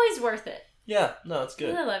it's always worth it. Yeah, no, it's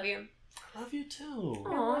good. I love you. I love you too.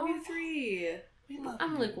 I love you three. We love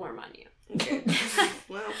I'm you. lukewarm on you. Okay.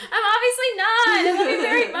 Well, I'm obviously not. I love you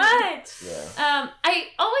very much. Yeah. I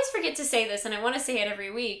always forget to say this, and I want to say it every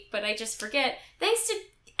week, but I just forget. Thanks to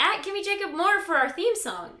 @GiveMeJacob Moore for our theme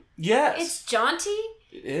song. Yes. It's jaunty.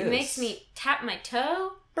 It is. It makes me tap my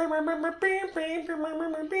toe. There's a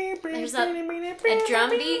drum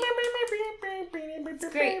beat. It's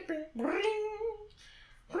great.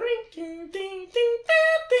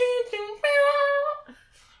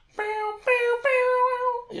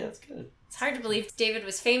 Yeah, it's good. It's hard to believe David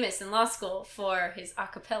was famous in law school for his a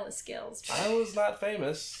cappella skills. I was not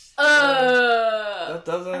famous. That That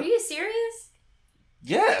doesn't. Are you serious?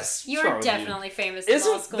 Yes. You what's wrong are with definitely famous in law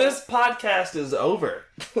Isn't school. this podcast is over?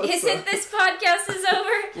 Isn't this podcast is over?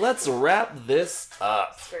 Let's wrap this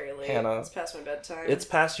up. It's very late. Hannah. It's past my bedtime. It's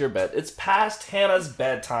past your bed. It's past Hannah's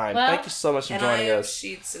bedtime. Well, Thank you so much for and I joining have us.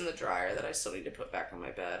 sheets in the dryer that I still need to put back on my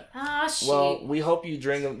bed. Ah, shit. Well, we hope you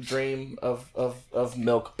dream of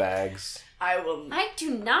milk bags. I will. I do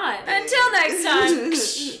not. Until next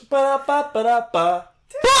time. Ba-da-ba-ba-da-ba.